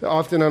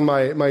often on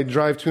my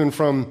drive to and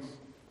from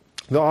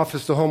the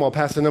office to home, I'll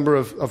pass a number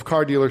of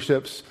car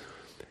dealerships.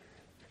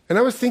 And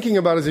I was thinking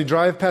about as I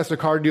drive past a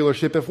car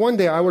dealership, if one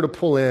day I were to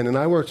pull in and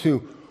I were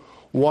to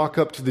walk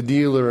up to the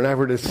dealer and I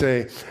were to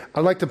say,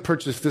 I'd like to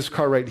purchase this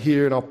car right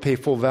here and I'll pay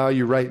full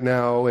value right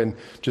now and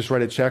just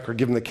write a check or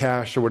give them the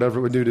cash or whatever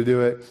it would do to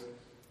do it.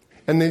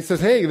 And then he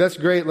says, hey, that's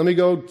great. Let me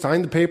go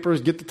sign the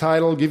papers, get the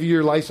title, give you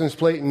your license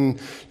plate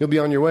and you'll be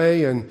on your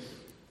way. And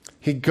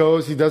he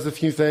goes, he does a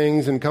few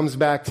things and comes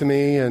back to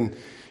me and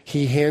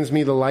he hands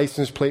me the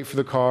license plate for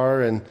the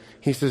car and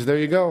he says, there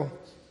you go.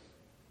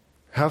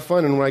 Have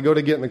fun. And when I go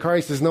to get in the car,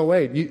 he says, no,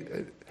 wait,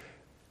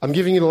 I'm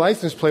giving you the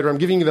license plate, or I'm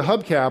giving you the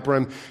hubcap, or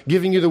I'm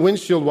giving you the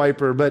windshield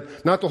wiper,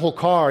 but not the whole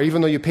car.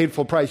 Even though you paid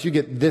full price, you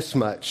get this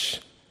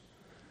much.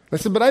 I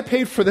said, but I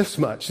paid for this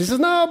much. He says,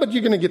 no, but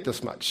you're going to get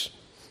this much.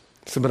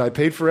 I said, but I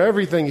paid for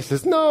everything. He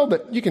says, no,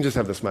 but you can just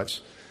have this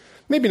much.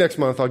 Maybe next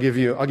month I'll give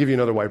you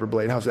another wiper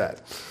blade. How's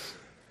that?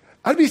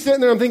 I'd be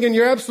sitting there, I'm thinking,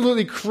 you're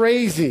absolutely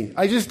crazy.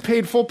 I just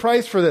paid full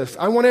price for this.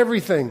 I want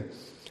everything.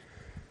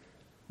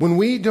 When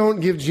we don't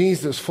give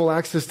Jesus full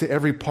access to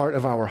every part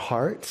of our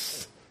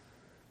hearts,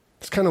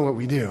 it's kind of what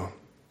we do.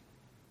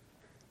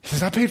 He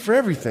says, I paid for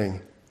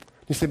everything.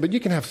 You say, but you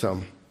can have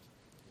some.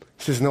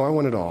 He says, no, I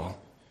want it all.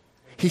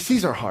 He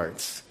sees our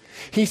hearts.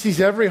 He sees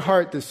every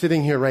heart that's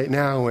sitting here right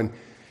now, and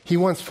he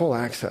wants full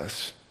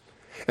access.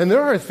 And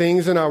there are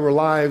things in our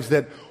lives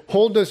that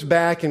hold us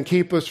back and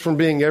keep us from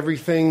being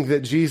everything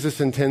that Jesus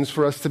intends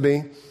for us to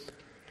be.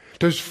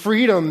 There's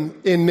freedom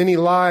in many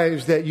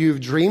lives that you've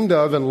dreamed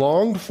of and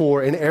longed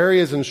for in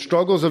areas and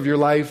struggles of your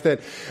life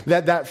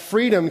that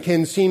freedom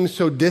can seem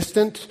so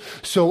distant,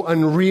 so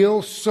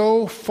unreal,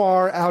 so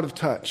far out of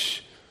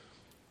touch.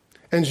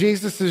 And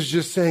Jesus is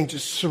just saying,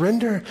 just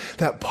surrender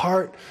that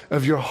part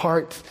of your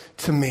heart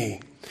to me.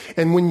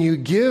 And when you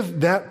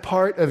give that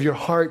part of your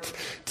heart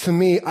to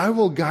me, I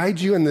will guide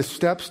you in the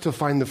steps to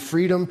find the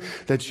freedom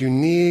that you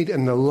need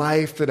and the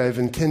life that I've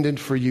intended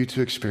for you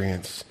to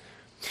experience.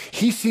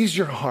 He sees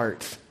your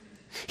heart.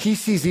 He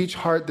sees each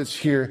heart that's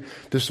here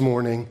this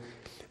morning,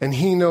 and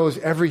he knows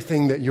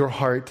everything that your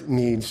heart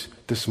needs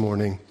this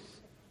morning.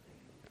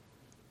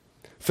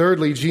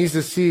 Thirdly,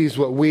 Jesus sees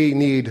what we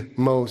need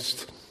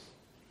most.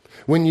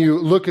 When you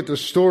look at the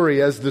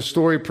story, as the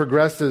story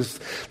progresses,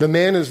 the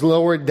man is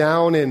lowered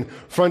down in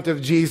front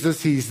of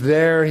Jesus. He's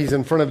there. He's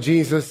in front of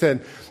Jesus.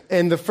 And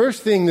the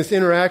first thing, this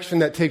interaction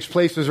that takes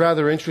place is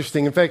rather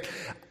interesting. In fact,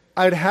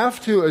 I'd have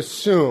to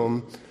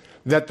assume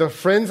that the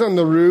friends on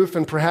the roof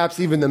and perhaps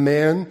even the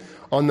man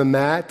on the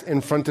mat in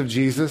front of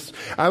Jesus,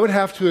 I would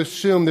have to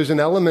assume there's an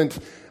element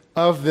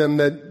of them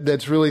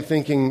that's really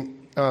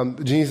thinking,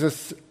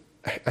 Jesus,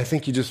 I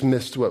think you just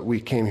missed what we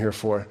came here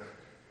for.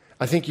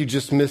 I think you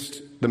just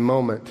missed the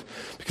moment.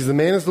 Because the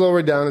man is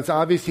lowered down. It's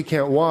obvious he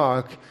can't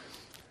walk.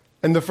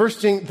 And the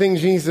first thing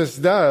Jesus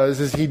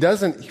does is he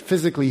doesn't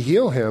physically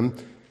heal him.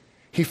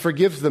 He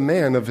forgives the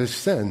man of his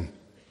sin.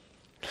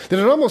 That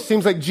it almost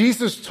seems like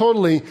Jesus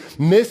totally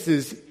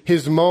misses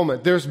his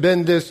moment. There's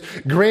been this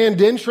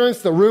grand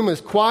entrance. The room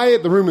is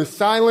quiet. The room is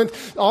silent.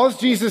 All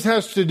Jesus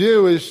has to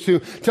do is to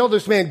tell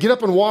this man, get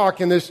up and walk.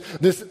 And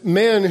this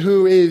man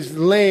who is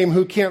lame,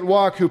 who can't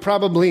walk, who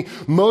probably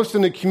most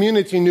in the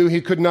community knew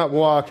he could not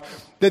walk,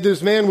 that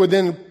this man would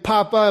then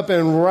pop up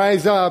and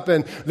rise up,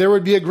 and there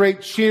would be a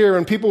great cheer,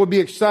 and people would be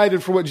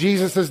excited for what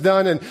Jesus has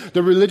done, and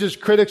the religious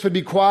critics would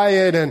be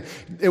quiet, and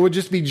it would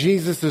just be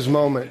Jesus'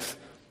 moment.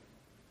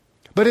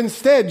 But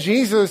instead,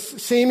 Jesus,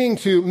 seeming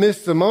to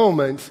miss the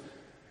moment,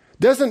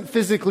 doesn't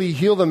physically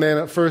heal the man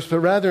at first, but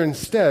rather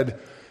instead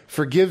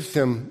forgives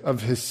him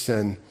of his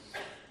sin.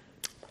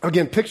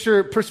 Again,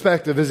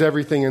 perspective is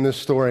everything in this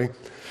story.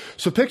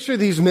 So picture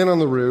these men on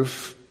the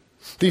roof,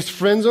 these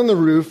friends on the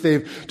roof.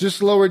 They've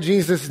just lowered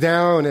Jesus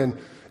down, and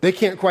they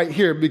can't quite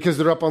hear because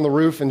they're up on the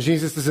roof, and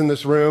Jesus is in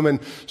this room. And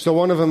so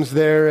one of them's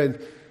there, and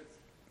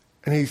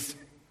he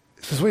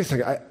says, wait a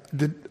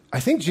second, I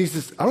think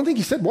Jesus, I don't think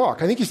he said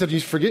walk. I think he said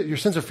your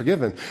sins are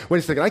forgiven. Wait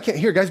a second, I can't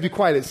hear. Guys, be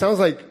quiet. It sounds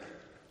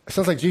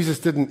like Jesus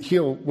didn't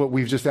heal what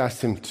we've just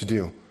asked him to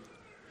do.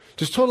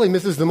 Just totally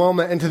misses the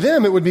moment. And to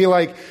them, it would be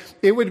like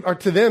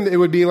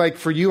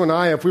for you and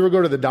I, if we were to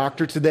go to the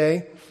doctor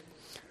today,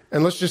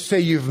 and let's just say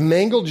you've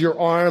mangled your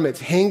arm, it's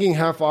hanging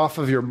half off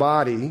of your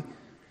body,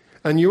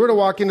 and you were to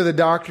walk into the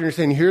doctor and you're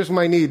saying, here's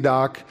my knee,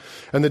 doc.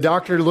 And the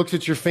doctor looks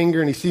at your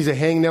finger and he sees a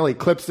hangnail, he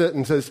clips it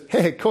and says,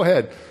 hey, go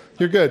ahead,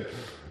 you're good.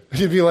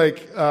 You'd be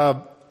like,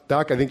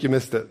 Doc, I think you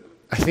missed it.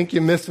 I think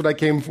you missed what I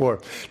came for.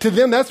 To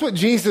them, that's what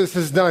Jesus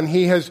has done.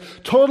 He has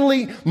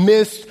totally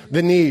missed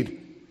the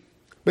need.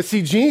 But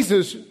see,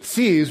 Jesus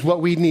sees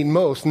what we need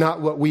most, not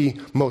what we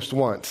most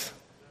want.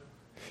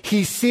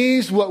 He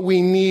sees what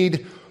we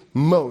need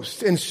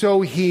most. And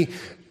so he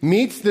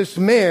meets this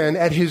man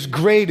at his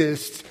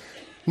greatest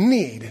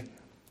need.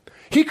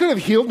 He could have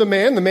healed the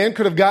man. The man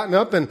could have gotten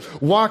up and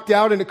walked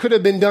out, and it could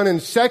have been done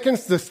in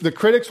seconds. The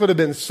critics would have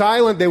been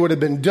silent. They would have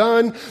been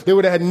done. They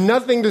would have had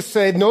nothing to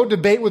say, no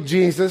debate with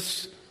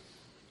Jesus.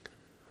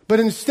 But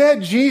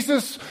instead,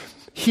 Jesus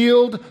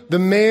healed the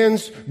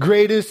man's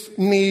greatest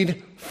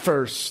need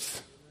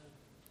first.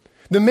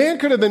 The man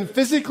could have been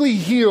physically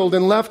healed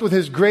and left with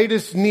his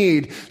greatest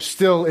need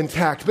still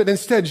intact. But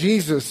instead,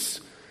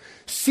 Jesus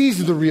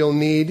sees the real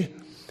need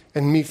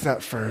and meets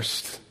that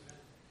first.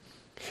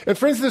 And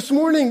friends, this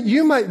morning,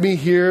 you might be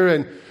here,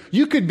 and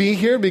you could be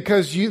here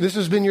because this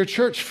has been your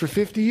church for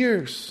 50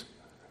 years.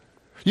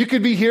 You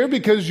could be here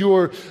because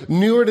you're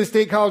newer to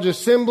State College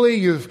Assembly,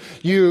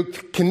 you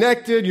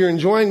connected, you're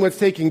enjoying what's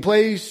taking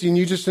place, and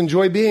you just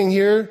enjoy being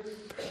here.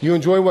 You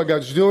enjoy what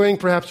God's doing.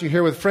 Perhaps you're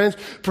here with friends.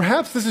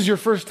 Perhaps this is your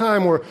first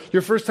time, or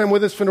your first time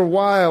with us for a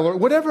while, or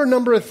whatever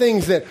number of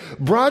things that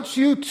brought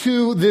you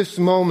to this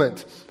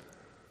moment.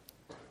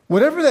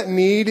 Whatever that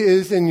need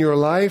is in your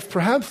life,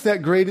 perhaps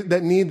that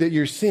need that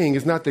you're seeing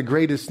is not the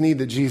greatest need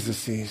that Jesus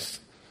sees.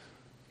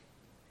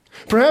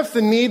 Perhaps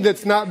the need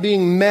that's not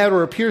being met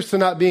or appears to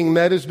not being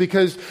met is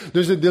because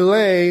there's a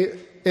delay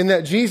in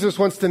that Jesus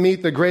wants to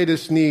meet the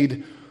greatest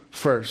need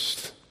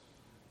first.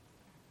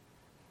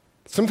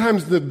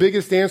 Sometimes the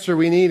biggest answer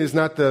we need is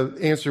not the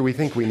answer we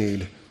think we need.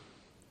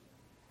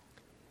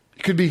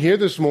 You could be here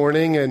this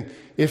morning, and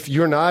if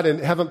you're not and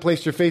haven't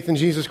placed your faith in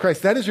Jesus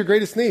Christ, that is your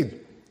greatest need.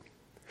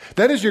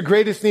 That is your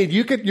greatest need.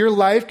 Your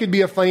life could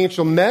be a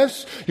financial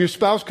mess. Your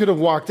spouse could have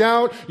walked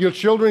out. Your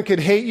children could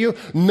hate you.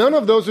 None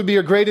of those would be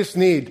your greatest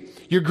need.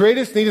 Your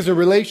greatest need is a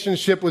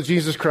relationship with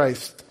Jesus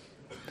Christ.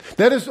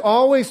 That is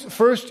always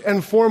first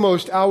and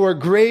foremost our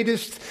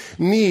greatest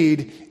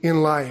need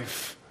in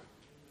life.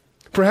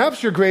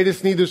 Perhaps your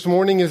greatest need this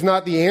morning is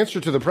not the answer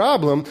to the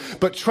problem,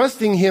 but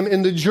trusting Him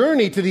in the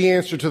journey to the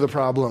answer to the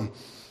problem.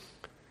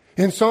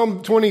 In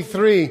Psalm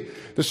 23,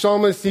 the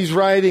psalmist, he's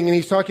writing and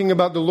he's talking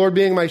about the Lord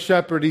being my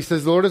shepherd. He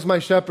says, the Lord is my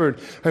shepherd.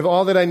 I have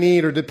all that I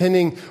need, or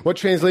depending what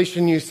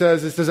translation you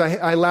says, it says,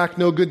 I lack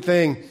no good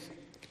thing.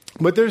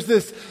 But there's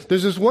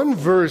this one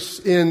verse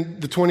in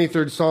the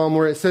 23rd Psalm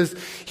where it says,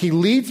 He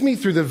leads me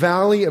through the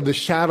valley of the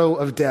shadow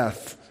of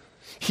death.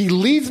 He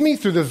leads me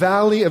through the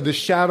valley of the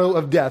shadow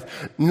of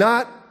death.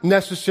 Not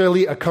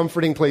necessarily a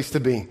comforting place to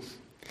be.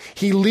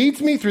 He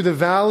leads me through the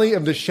valley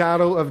of the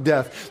shadow of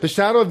death. The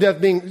shadow of death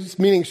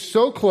meaning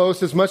so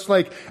close, as much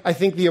like I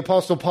think the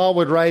Apostle Paul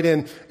would write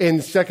in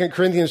 2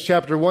 Corinthians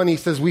chapter 1. He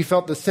says, we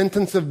felt the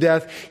sentence of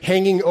death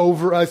hanging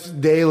over us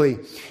daily.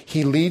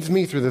 He leads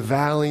me through the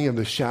valley of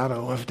the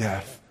shadow of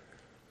death.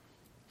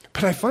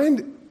 But I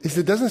find is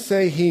it doesn't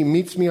say He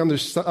meets me on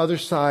the other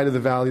side of the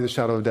valley of the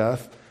shadow of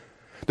death.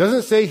 It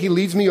doesn't say He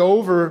leads me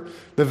over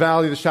the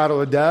valley of the shadow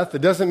of death.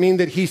 It doesn't mean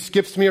that He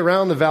skips me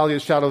around the valley of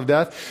the shadow of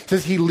death. It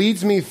says He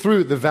leads me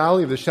through the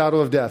valley of the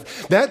shadow of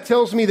death. That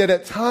tells me that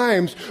at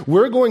times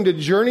we're going to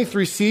journey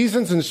through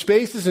seasons and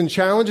spaces and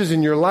challenges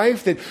in your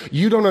life that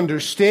you don't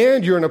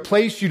understand. You're in a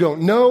place you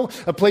don't know,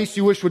 a place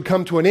you wish would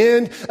come to an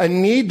end, a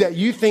need that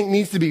you think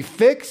needs to be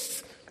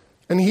fixed.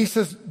 And He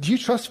says, do you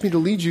trust me to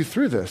lead you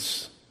through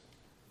this?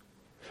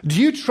 Do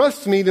you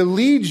trust me to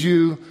lead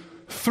you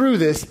through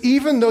this,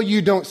 even though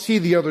you don't see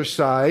the other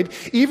side,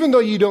 even though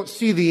you don't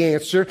see the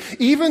answer,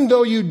 even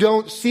though you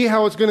don't see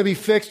how it's going to be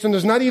fixed, and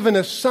there's not even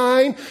a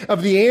sign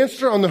of the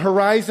answer on the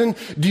horizon?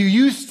 Do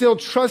you still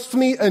trust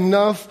me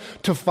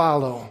enough to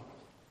follow?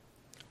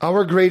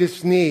 Our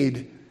greatest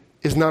need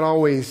is not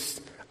always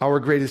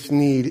our greatest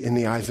need in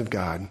the eyes of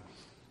God.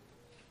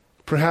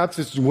 Perhaps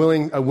it's a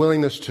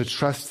willingness to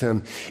trust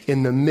Him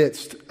in the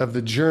midst of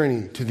the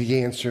journey to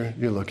the answer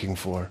you're looking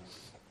for.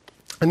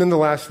 And then the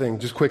last thing,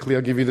 just quickly,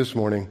 I'll give you this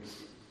morning.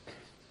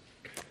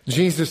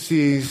 Jesus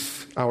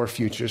sees our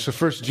future. So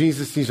first,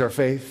 Jesus sees our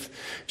faith.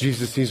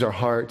 Jesus sees our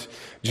heart.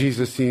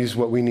 Jesus sees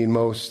what we need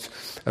most.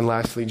 And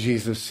lastly,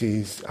 Jesus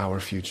sees our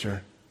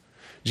future.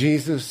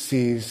 Jesus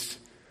sees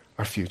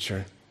our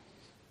future.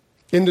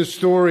 In the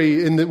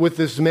story with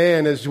this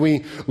man, as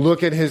we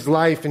look at his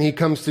life and he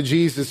comes to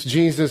Jesus,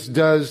 Jesus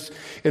does,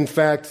 in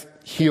fact,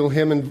 heal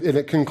him. And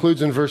it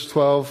concludes in verse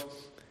 12.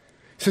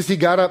 It says he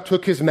got up,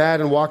 took his mat,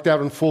 and walked out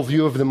in full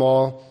view of them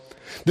all.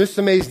 This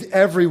amazed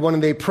everyone,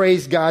 and they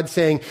praised God,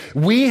 saying,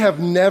 we have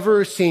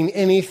never seen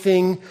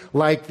anything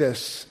like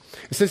this.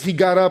 It says he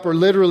got up, or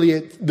literally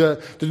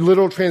the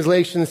literal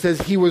translation says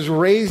he was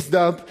raised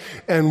up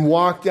and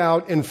walked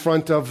out in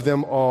front of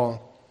them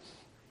all.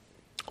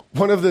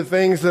 One of the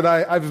things that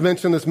I've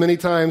mentioned this many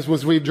times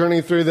was we've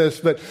journeyed through this,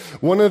 but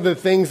one of the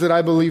things that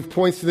I believe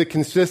points to the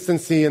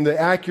consistency and the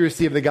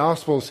accuracy of the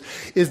Gospels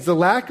is the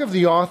lack of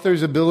the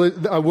author's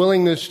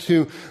willingness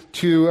to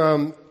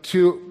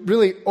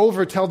really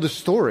overtell the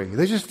story.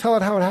 They just tell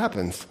it how it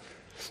happens.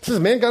 It says,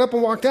 man got up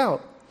and walked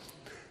out.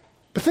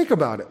 But think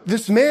about it.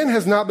 This man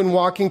has not been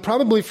walking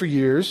probably for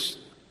years.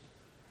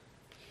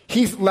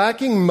 He's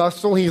lacking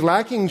muscle. He's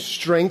lacking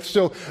strength.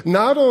 So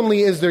not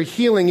only is there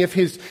healing,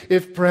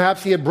 if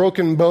perhaps he had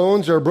broken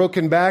bones or a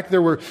broken back,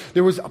 there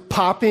was a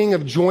popping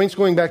of joints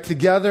going back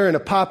together and a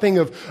popping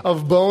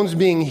of bones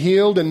being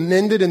healed and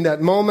mended in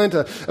that moment,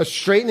 a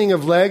straightening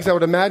of legs. I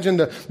would imagine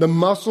the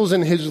muscles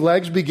in his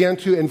legs began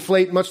to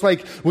inflate, much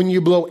like when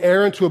you blow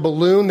air into a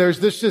balloon.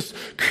 There's this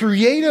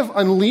creative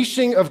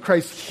unleashing of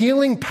Christ's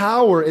healing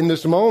power in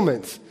this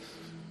moment.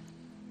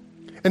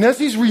 And as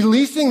he's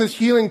releasing this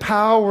healing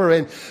power,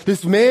 and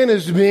this man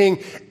is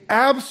being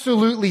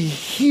absolutely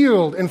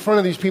healed in front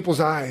of these people's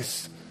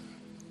eyes.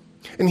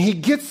 And he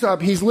gets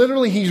up, he's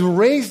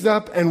raised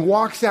up and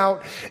walks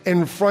out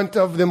in front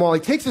of them all. He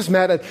takes his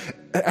mat,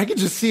 I could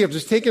just see him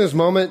just taking his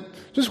moment,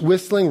 just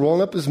whistling,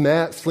 rolling up his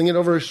mat, slinging it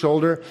over his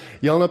shoulder,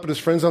 yelling up at his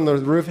friends on the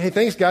roof, hey,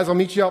 thanks guys, I'll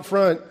meet you out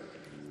front.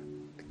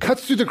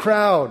 Cuts through the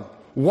crowd,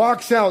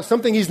 walks out,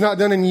 something he's not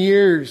done in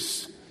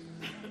years.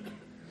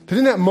 But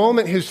in that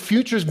moment, his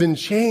future's been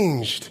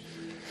changed.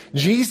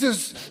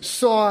 Jesus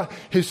saw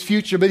his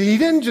future, but he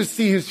didn't just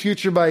see his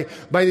future by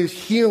this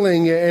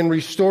healing and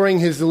restoring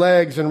his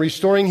legs and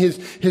restoring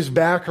his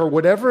back or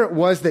whatever it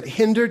was that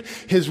hindered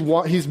his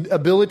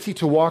ability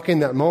to walk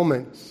in that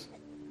moment.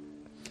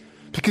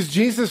 Because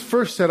Jesus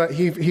first said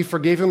he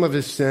forgave him of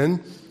his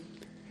sin.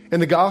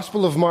 In the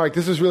Gospel of Mark,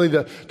 this is really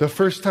the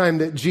first time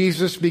that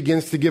Jesus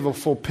begins to give a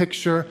full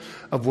picture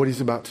of what he's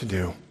about to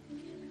do.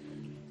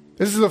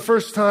 This is the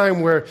first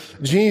time where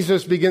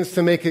Jesus begins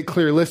to make it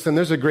clear, listen,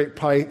 there's a great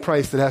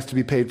price that has to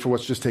be paid for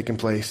what's just taken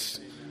place.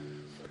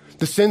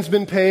 The sin's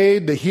been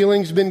paid, the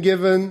healing's been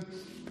given,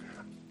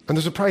 and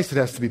there's a price that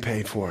has to be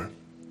paid for.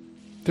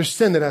 There's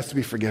sin that has to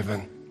be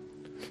forgiven.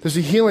 There's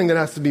a healing that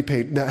has to be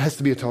paid, that has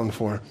to be atoned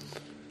for.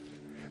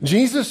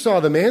 Jesus saw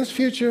the man's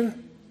future.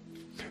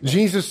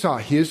 Jesus saw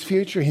his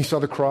future. He saw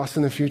the cross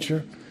in the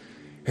future.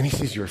 And he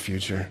sees your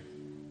future.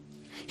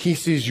 He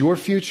sees your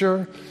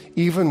future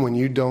even when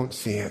you don't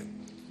see it.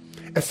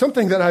 And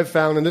something that I've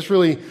found, and this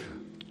really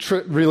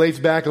relates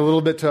back a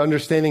little bit to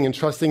understanding and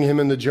trusting him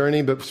in the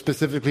journey, but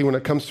specifically when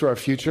it comes to our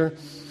future,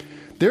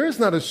 there is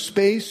not a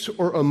space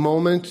or a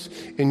moment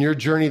in your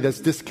journey that's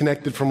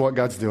disconnected from what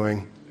God's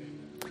doing.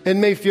 It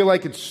may feel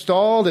like it's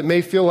stalled. It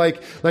may feel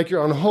like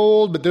you're on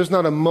hold, but there's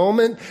not a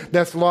moment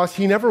that's lost.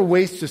 He never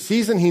wastes a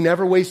season. He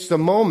never wastes a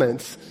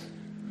moment.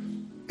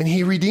 And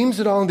he redeems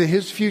it all into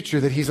his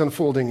future that he's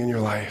unfolding in your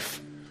life.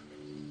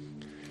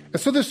 And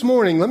so this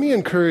morning, let me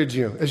encourage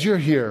you as you're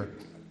here.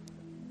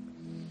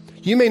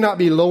 You may not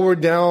be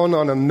lowered down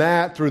on a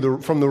mat from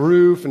the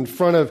roof in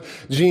front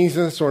of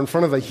Jesus or in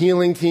front of a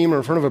healing team or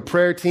in front of a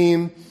prayer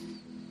team,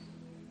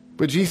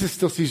 but Jesus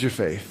still sees your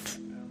faith.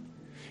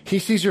 He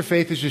sees your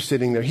faith as you're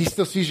sitting there. He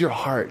still sees your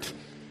heart,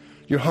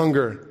 your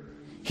hunger.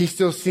 He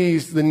still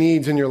sees the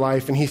needs in your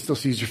life, and he still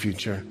sees your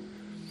future.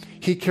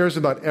 He cares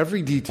about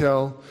every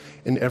detail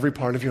in every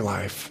part of your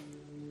life.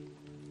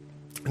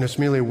 And it's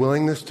merely a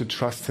willingness to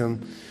trust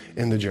him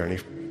in the journey.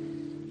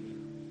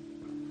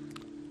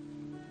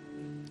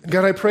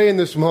 God, I pray in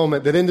this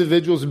moment that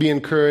individuals be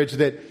encouraged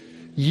that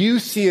you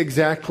see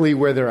exactly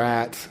where they're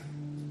at.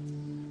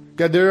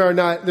 God,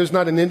 there's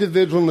not an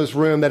individual in this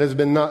room that has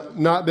been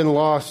not been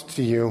lost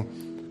to you.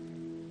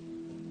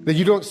 That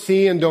you don't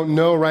see and don't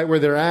know right where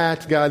they're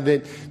at, God,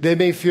 that they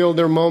may feel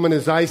their moment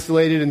is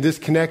isolated and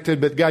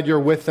disconnected, but God, you're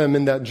with them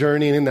in that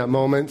journey and in that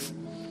moment.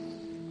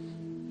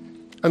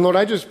 And Lord,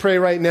 I just pray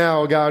right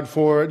now, God,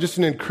 for just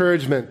an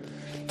encouragement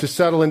to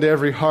settle into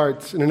every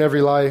heart and in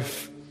every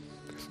life.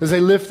 As they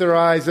lift their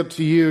eyes up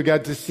to you,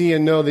 God, to see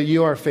and know that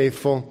you are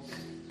faithful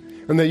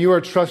and that you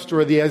are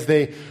trustworthy as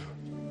they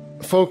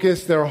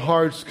focus their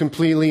hearts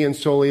completely and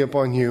solely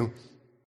upon you.